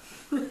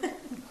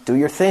 do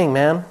your thing,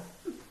 man.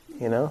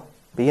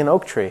 Be an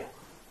oak tree.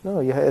 No,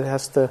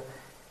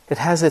 it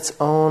has its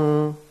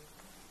own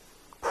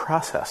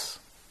process.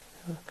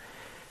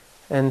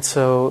 And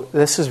so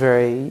this is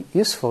very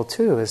useful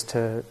too, is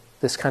to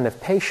this kind of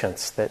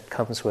patience that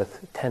comes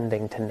with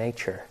tending to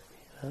nature.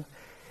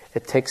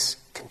 It takes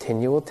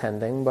continual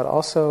tending, but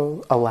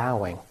also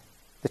allowing.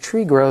 The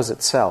tree grows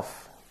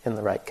itself in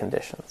the right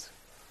conditions.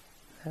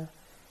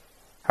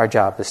 Our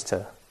job is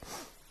to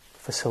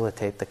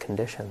facilitate the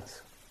conditions.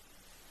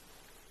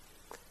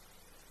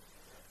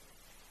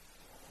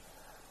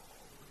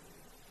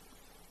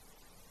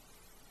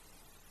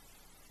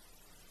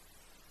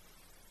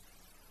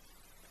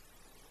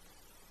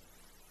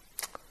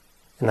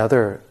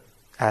 Another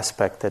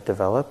aspect that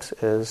develops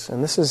is,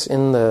 and this is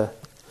in the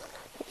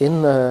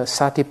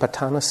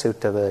Satipatthana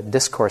Sutta, the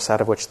discourse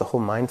out of which the whole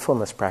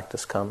mindfulness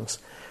practice comes.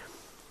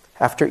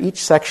 After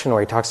each section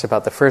where he talks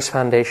about the first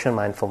foundation,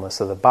 mindfulness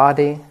of the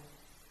body,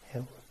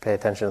 pay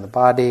attention to the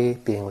body,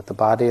 being with the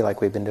body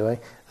like we've been doing.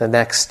 The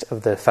next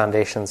of the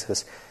foundations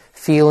is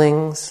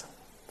feelings,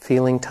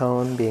 feeling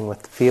tone, being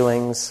with the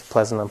feelings,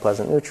 pleasant,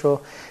 unpleasant,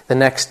 neutral. The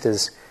next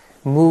is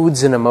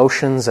moods and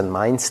emotions and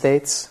mind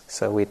states.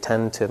 So we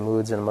tend to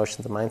moods and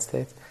emotions and mind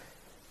states.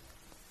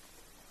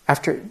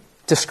 After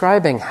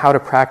describing how to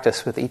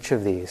practice with each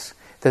of these,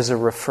 there's a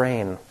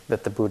refrain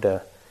that the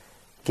Buddha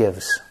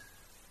gives.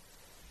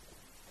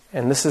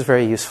 And this is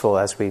very useful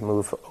as we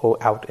move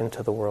out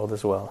into the world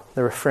as well.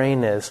 The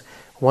refrain is,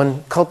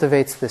 one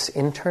cultivates this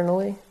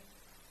internally,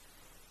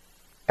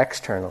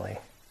 externally,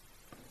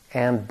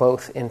 and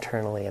both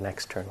internally and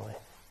externally.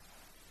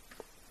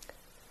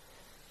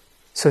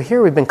 So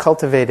here we've been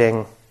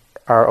cultivating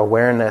our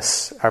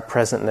awareness, our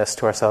presentness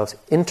to ourselves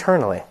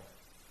internally,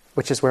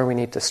 which is where we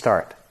need to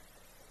start.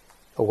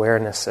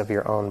 Awareness of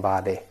your own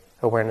body,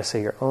 awareness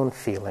of your own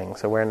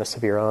feelings, awareness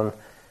of your own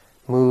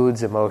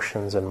moods,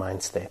 emotions, and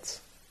mind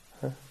states.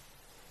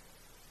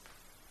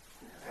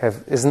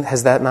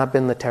 Has that not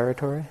been the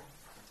territory?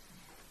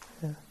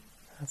 Yeah,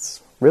 that's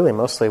really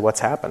mostly what's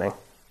happening.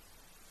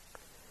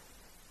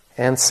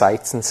 And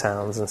sights and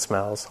sounds and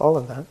smells, all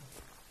of that.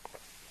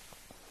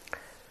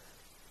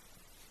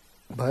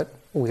 But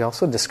we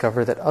also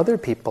discover that other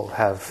people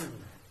have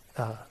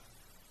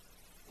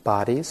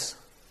bodies.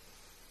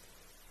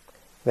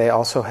 They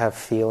also have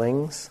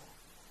feelings,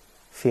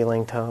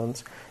 feeling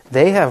tones.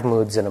 They have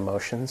moods and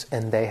emotions,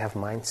 and they have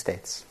mind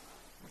states.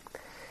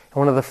 And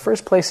one of the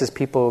first places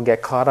people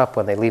get caught up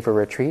when they leave a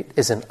retreat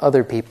is in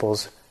other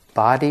people's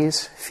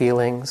bodies,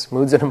 feelings,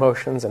 moods and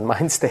emotions, and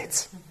mind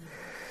states.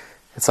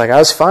 It's like, I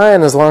was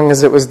fine as long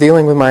as it was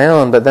dealing with my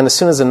own, but then as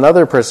soon as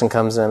another person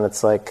comes in,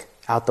 it's like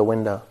out the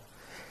window.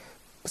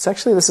 It's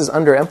actually, this is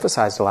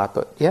underemphasized a lot,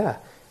 but yeah,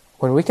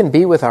 when we can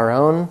be with our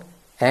own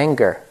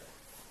anger,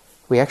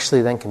 we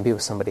actually then can be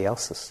with somebody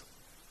else's.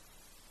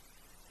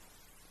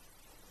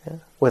 Yeah?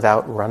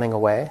 Without running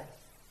away.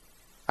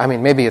 I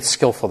mean, maybe it's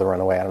skillful to run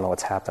away, I don't know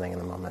what's happening in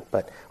the moment,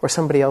 or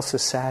somebody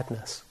else's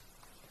sadness.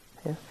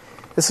 Yeah?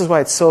 This is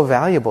why it's so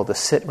valuable to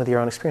sit with your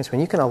own experience.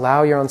 When you can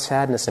allow your own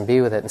sadness and be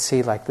with it and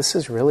see, like, this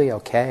is really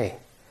okay.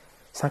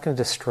 It's not going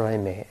to destroy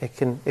me. It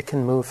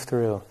can move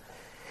through.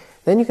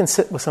 Then you can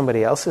sit with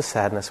somebody else's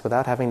sadness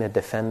without having to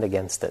defend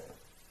against it.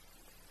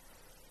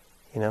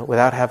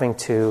 Without having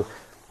to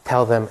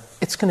tell them,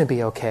 it's going to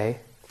be okay,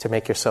 to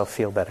make yourself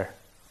feel better.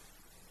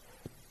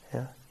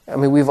 Yeah? I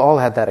mean, we've all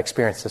had that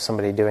experience of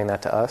somebody doing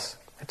that to us.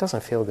 It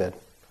doesn't feel good.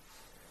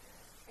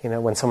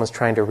 When someone's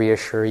trying to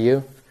reassure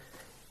you,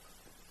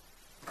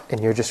 and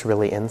you're just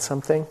really in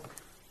something,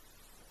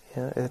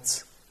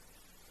 it's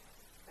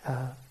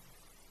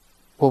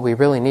what we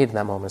really need in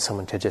that moment is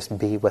someone to just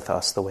be with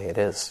us the way it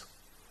is.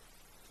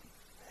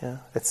 Yeah,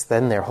 it's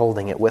then they're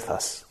holding it with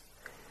us.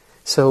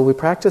 So we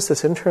practice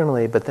this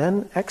internally, but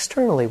then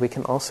externally we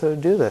can also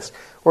do this.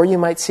 Or you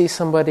might see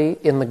somebody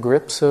in the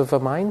grips of a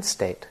mind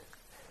state.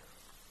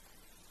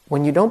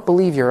 When you don't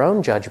believe your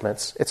own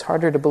judgments, it's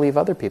harder to believe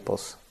other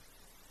people's.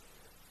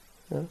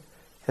 Yeah?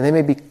 And they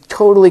may be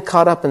totally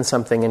caught up in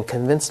something and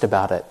convinced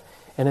about it.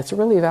 And it's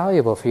really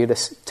valuable for you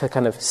to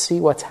kind of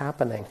see what's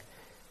happening.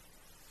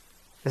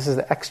 This is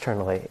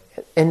externally.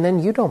 And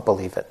then you don't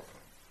believe it.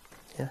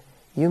 Yeah?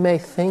 You may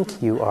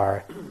think you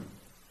are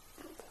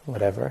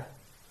whatever.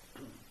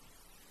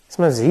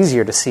 Sometimes it's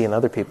easier to see in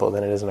other people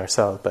than it is in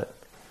ourselves, but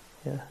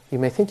yeah, you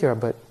may think you are,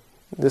 but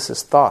this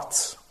is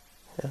thoughts.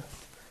 Yeah?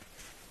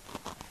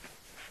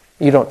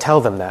 You don't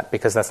tell them that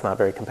because that's not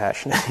very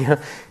compassionate.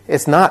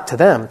 It's not to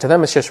them. To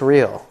them it's just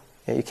real.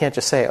 You can't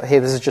just say, hey,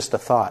 this is just a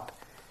thought.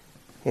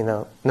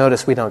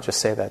 Notice we don't just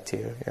say that to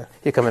you. Yeah?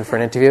 You come in for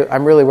an interview,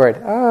 I'm really worried.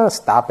 Oh,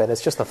 stop it,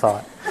 it's just a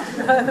thought.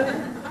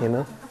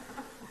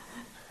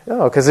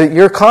 No, because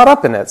you're caught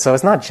up in it, so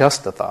it's not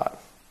just a thought.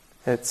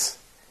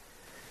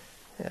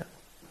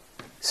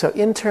 So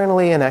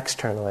internally and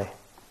externally,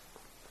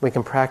 we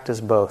can practice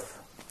both.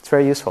 It's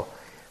very useful.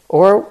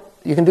 Or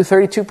you can do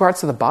 32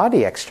 parts of the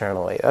body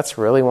externally. That's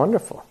really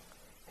wonderful.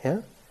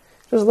 Yeah?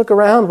 Just look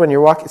around when you're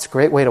walking. It's a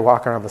great way to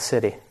walk around the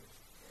city.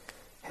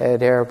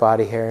 Head hair,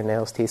 body hair,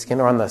 nails, teeth, skin.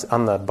 Or on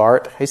the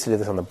BART. I used to do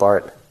this on the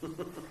BART.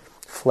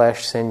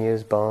 Flesh,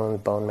 sinews,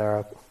 bones, bone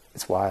marrow.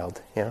 It's wild.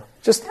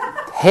 Just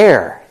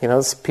hair.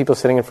 There's people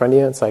sitting in front of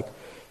you. It's like,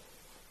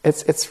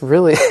 it's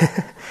really,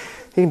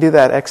 you can do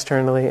that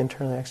externally,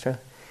 internally, externally.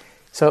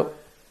 So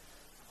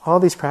all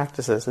these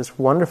practices, it's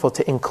wonderful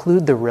to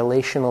include the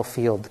relational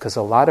field because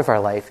a lot of our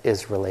life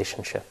is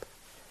relationship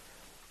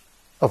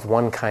of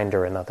one kind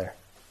or another.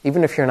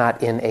 Even if you're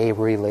not in a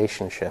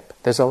relationship,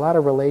 there's a lot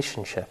of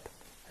relationship.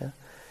 Yeah?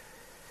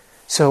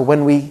 So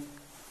when we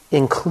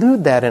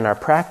include that in our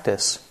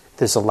practice,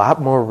 there's a lot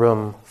more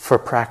room for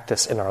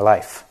practice in our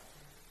life.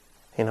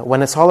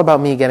 When it's all about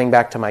me getting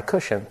back to my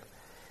cushion,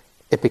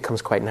 it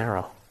becomes quite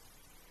narrow.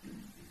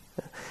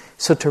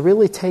 So to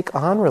really take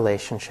on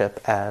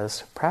relationship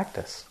as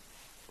practice,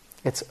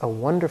 it's a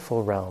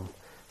wonderful realm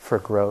for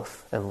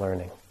growth and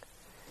learning.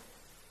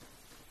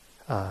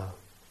 The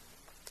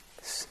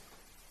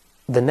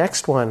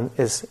next one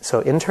is,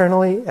 so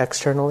internally,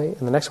 externally,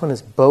 and the next one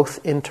is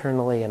both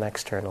internally and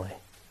externally.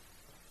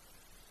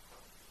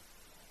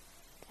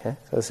 Okay?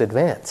 So it's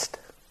advanced.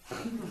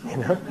 You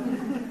know?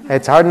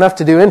 It's hard enough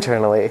to do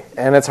internally,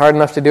 and it's hard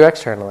enough to do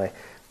externally.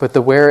 But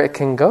the where it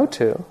can go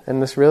to,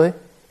 and this really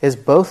is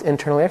both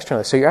internally and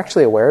externally. So you're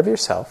actually aware of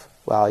yourself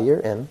while you're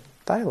in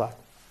dialogue.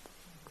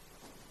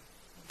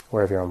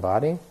 Aware of your own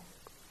body,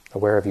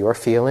 aware of your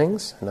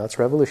feelings, I know it's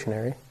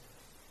revolutionary,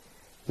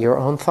 your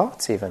own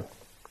thoughts even.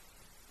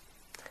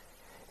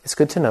 It's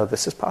good to know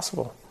this is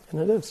possible, and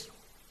it is.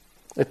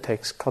 It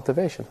takes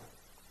cultivation.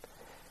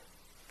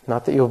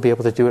 Not that you'll be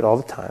able to do it all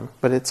the time,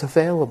 but it's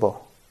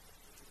available.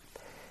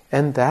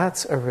 And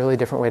that's a really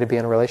different way to be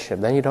in a relationship.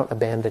 Then you don't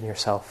abandon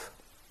yourself.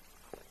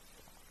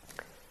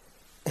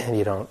 And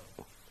you don't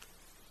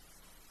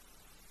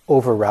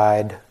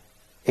override,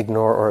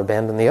 ignore, or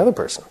abandon the other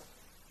person.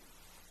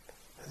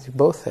 Because you're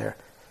both there.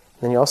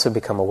 And then you also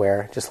become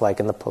aware, just like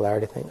in the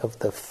polarity thing, of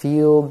the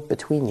field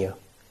between you.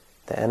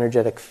 The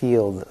energetic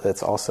field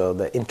that's also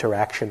the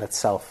interaction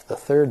itself, the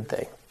third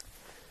thing.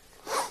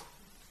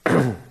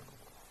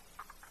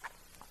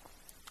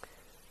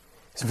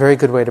 It's a very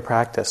good way to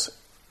practice.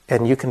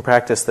 And you can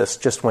practice this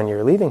just when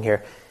you're leaving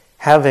here,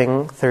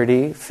 having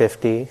 30,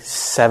 50,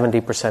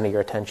 70% of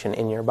your attention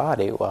in your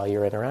body while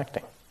you're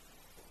interacting.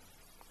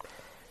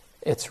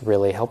 It's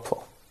really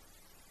helpful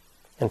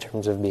in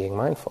terms of being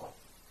mindful.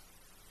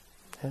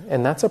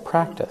 And that's a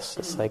practice.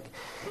 It's like,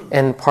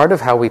 and part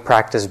of how we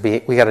practice,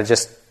 we got to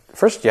just,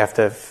 first you have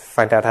to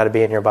find out how to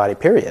be in your body,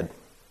 period.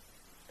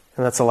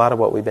 And that's a lot of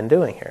what we've been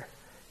doing here.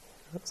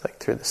 It's like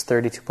through this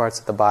 32 parts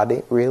of the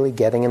body, really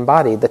getting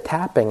embodied. The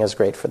tapping is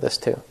great for this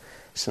too.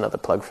 Just another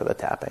plug for the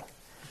tapping.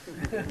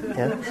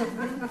 Yeah?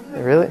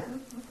 Really?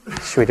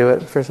 Should we do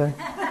it for a second?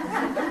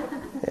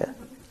 Yeah.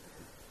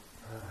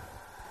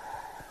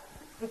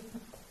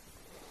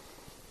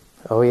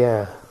 Oh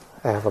yeah,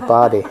 I have a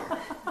body.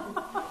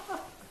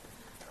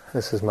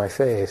 This is my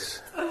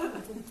face.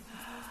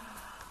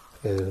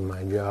 This is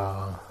my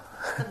jaw.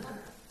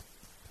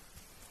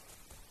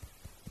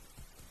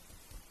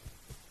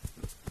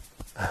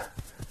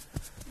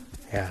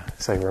 Yeah,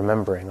 it's like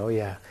remembering, oh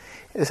yeah.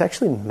 This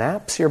actually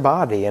maps your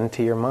body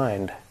into your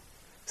mind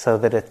so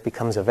that it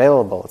becomes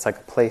available. It's like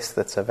a place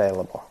that's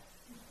available.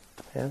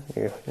 Yeah?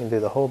 You can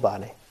do the whole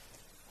body.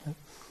 Yeah?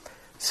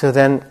 So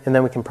then, and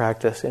then we can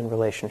practice in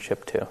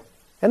relationship too.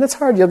 And it's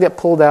hard, you'll get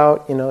pulled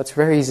out, it's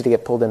very easy to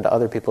get pulled into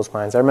other people's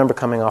minds. I remember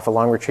coming off a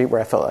long retreat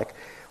where I felt like,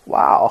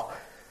 wow,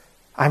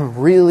 I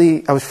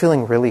was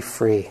feeling really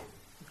free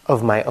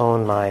of my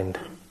own mind.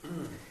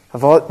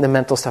 Of all the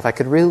mental stuff, I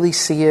could really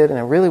see it, and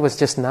I really was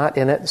just not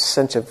in it. A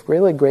sense of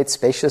really great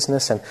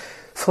spaciousness and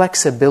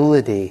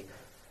flexibility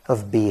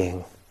of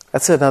being.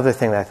 That's another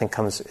thing that I think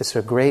it's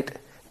a great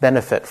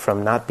benefit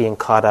from not being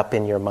caught up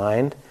in your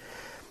mind.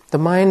 The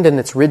mind and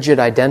its rigid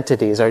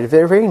identities are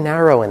very, very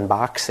narrow and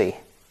boxy.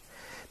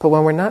 But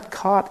when we're not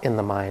caught in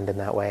the mind in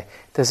that way,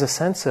 there's a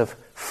sense of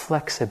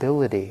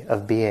flexibility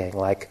of being.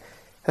 Like,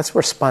 that's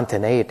where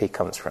spontaneity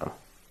comes from.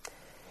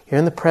 You're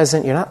in the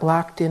present, you're not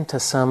locked into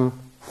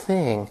some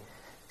thing.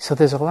 So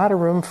there's a lot of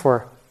room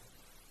for,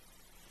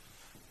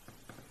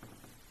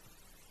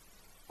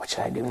 what should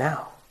I do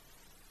now?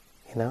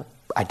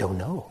 I don't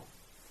know.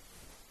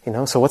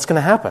 So what's going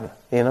to happen?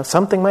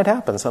 Something might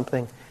happen.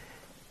 Something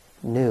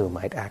new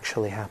might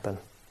actually happen.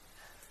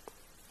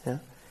 Yeah.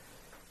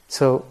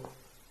 So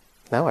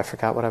now I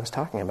forgot what I was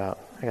talking about.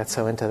 I got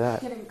so into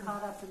that. Getting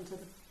caught up into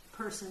the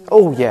person.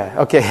 Oh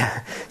yeah. Okay.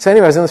 So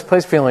anyway, I was in this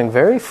place feeling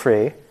very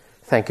free.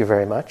 Thank you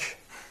very much.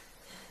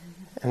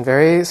 And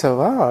I'm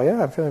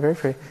feeling very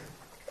free.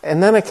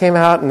 And then I came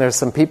out, and there's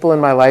some people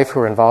in my life who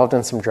were involved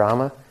in some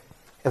drama.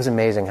 It was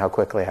amazing how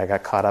quickly I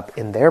got caught up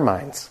in their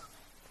minds.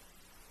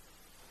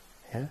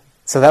 Yeah.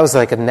 So that was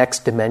like a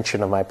next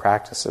dimension of my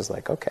practice. Is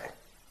like, okay,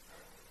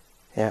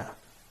 yeah,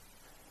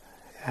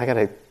 I got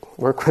to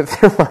work with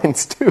their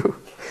minds too.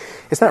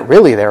 It's not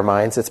really their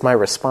minds; it's my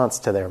response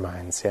to their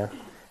minds. Yeah,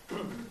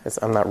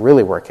 I'm not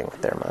really working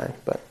with their mind,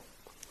 but.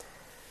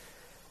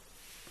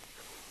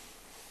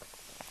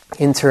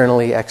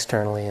 Internally,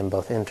 externally, and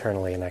both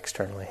internally and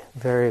externally.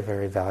 Very,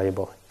 very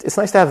valuable. It's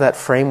nice to have that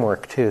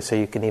framework too, so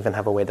you can even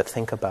have a way to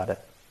think about it.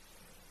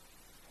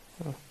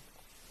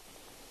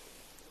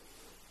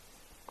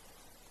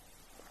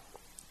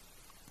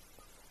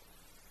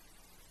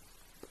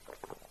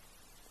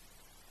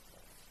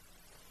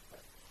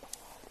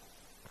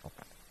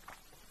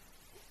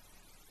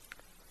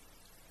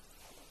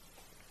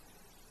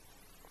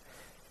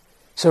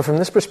 So from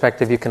this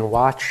perspective, you can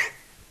watch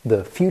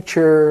the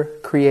future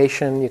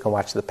creation, you can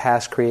watch the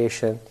past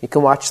creation, you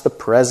can watch the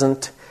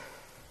present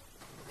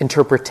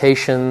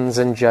interpretations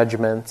and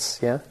judgments,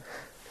 yeah?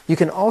 You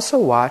can also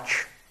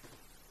watch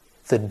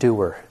the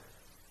doer,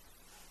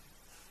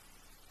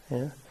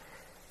 yeah?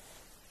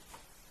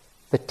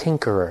 The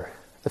tinkerer,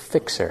 the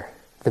fixer,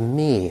 the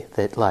me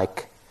that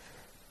like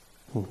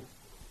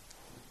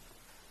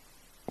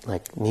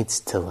needs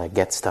to like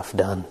get stuff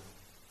done.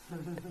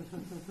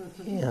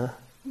 Yeah.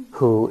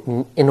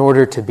 Who, in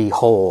order to be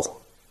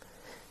whole.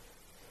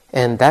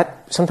 And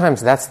that,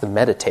 sometimes that's the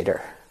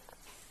meditator.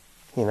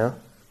 You know?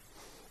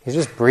 He's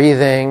just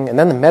breathing, and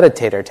then the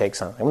meditator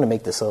takes on. I'm going to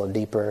make this a little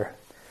deeper.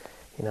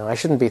 You know, I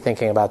shouldn't be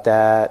thinking about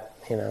that.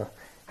 You know,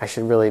 I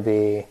should really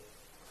be,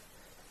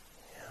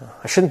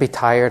 I shouldn't be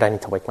tired. I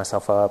need to wake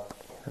myself up.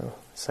 You know,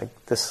 it's like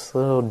this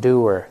little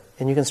doer.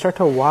 And you can start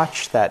to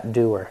watch that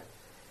doer.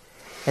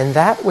 And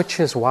that which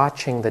is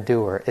watching the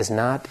doer is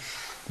not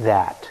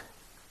that.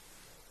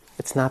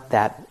 It's not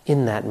that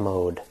in that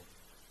mode.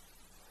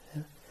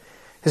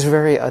 It's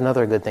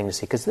another good thing to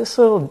see, because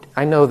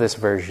I know this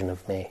version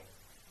of me.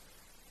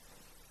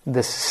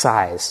 This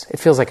size. It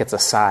feels like it's a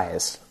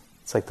size.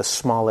 It's like the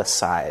smallest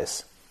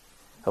size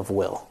of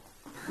will.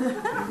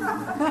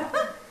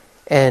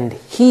 And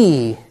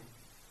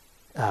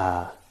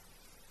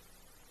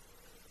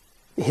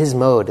his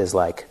mode is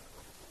like,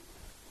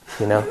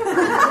 you know,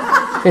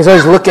 he's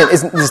always looking,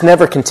 he's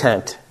never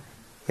content.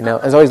 You know,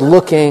 he's always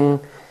looking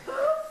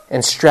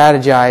and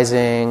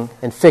strategizing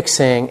and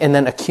fixing and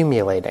then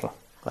accumulating.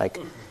 Like,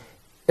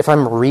 if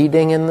I'm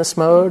reading in this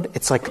mode,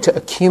 it's like to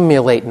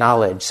accumulate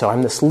knowledge. So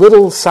I'm this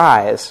little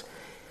size,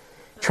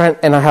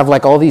 and I have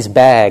like all these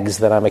bags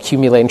that I'm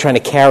accumulating, trying to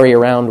carry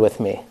around with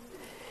me.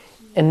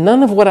 And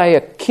none of what I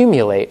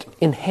accumulate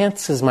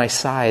enhances my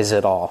size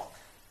at all.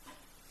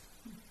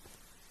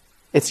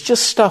 It's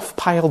just stuff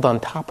piled on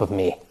top of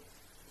me.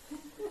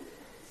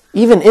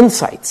 Even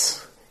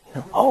insights.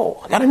 You know,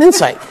 oh, I got an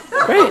insight.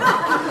 Great.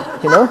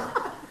 You know?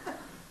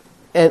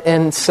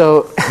 And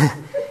so,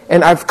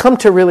 and I've come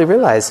to really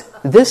realize,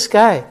 this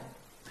guy,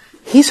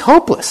 he's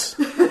hopeless.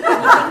 You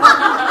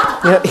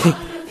know,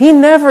 he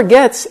never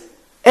gets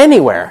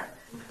anywhere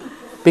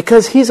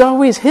because he's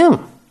always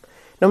him.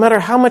 No matter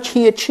how much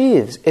he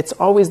achieves, it's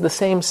always the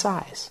same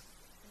size.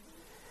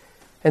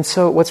 And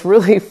so what's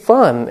really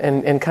fun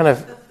and kind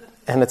of,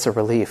 and it's a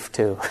relief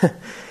too,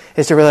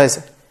 is to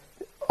realize,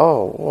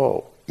 oh,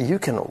 whoa, you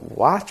can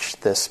watch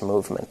this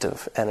movement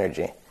of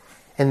energy.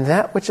 And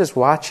that which is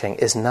watching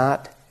is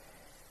not,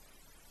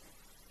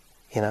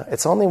 you know,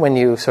 it's only when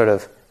you sort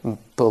of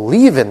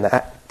believe in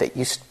that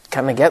you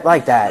kind of get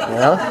like that, you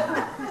know?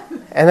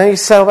 And then you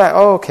settle back,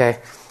 oh, okay,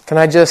 can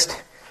I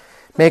just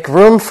make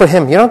room for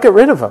him? You don't get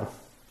rid of him.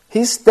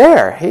 He's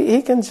there.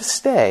 He can just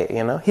stay,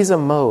 you know? He's a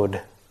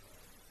mode.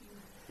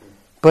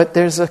 But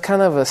there's a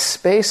kind of a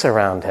space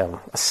around him,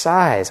 a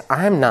size.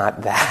 I'm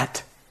not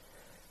that.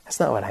 That's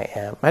not what I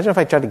am. Imagine if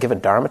I tried to give a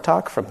Dharma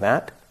talk from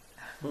that.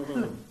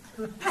 And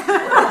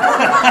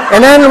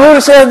then we would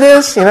have said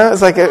this, you know,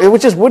 it's like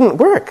it just wouldn't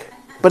work.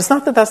 But it's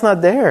not that that's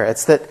not there.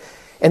 It's that,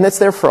 and it's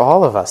there for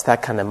all of us,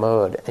 that kind of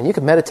mode. And you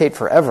could meditate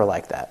forever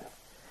like that.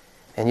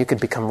 And you could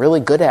become really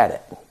good at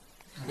it.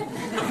 You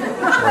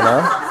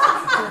know?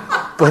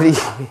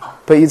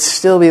 But you'd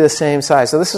still be the same size. So this is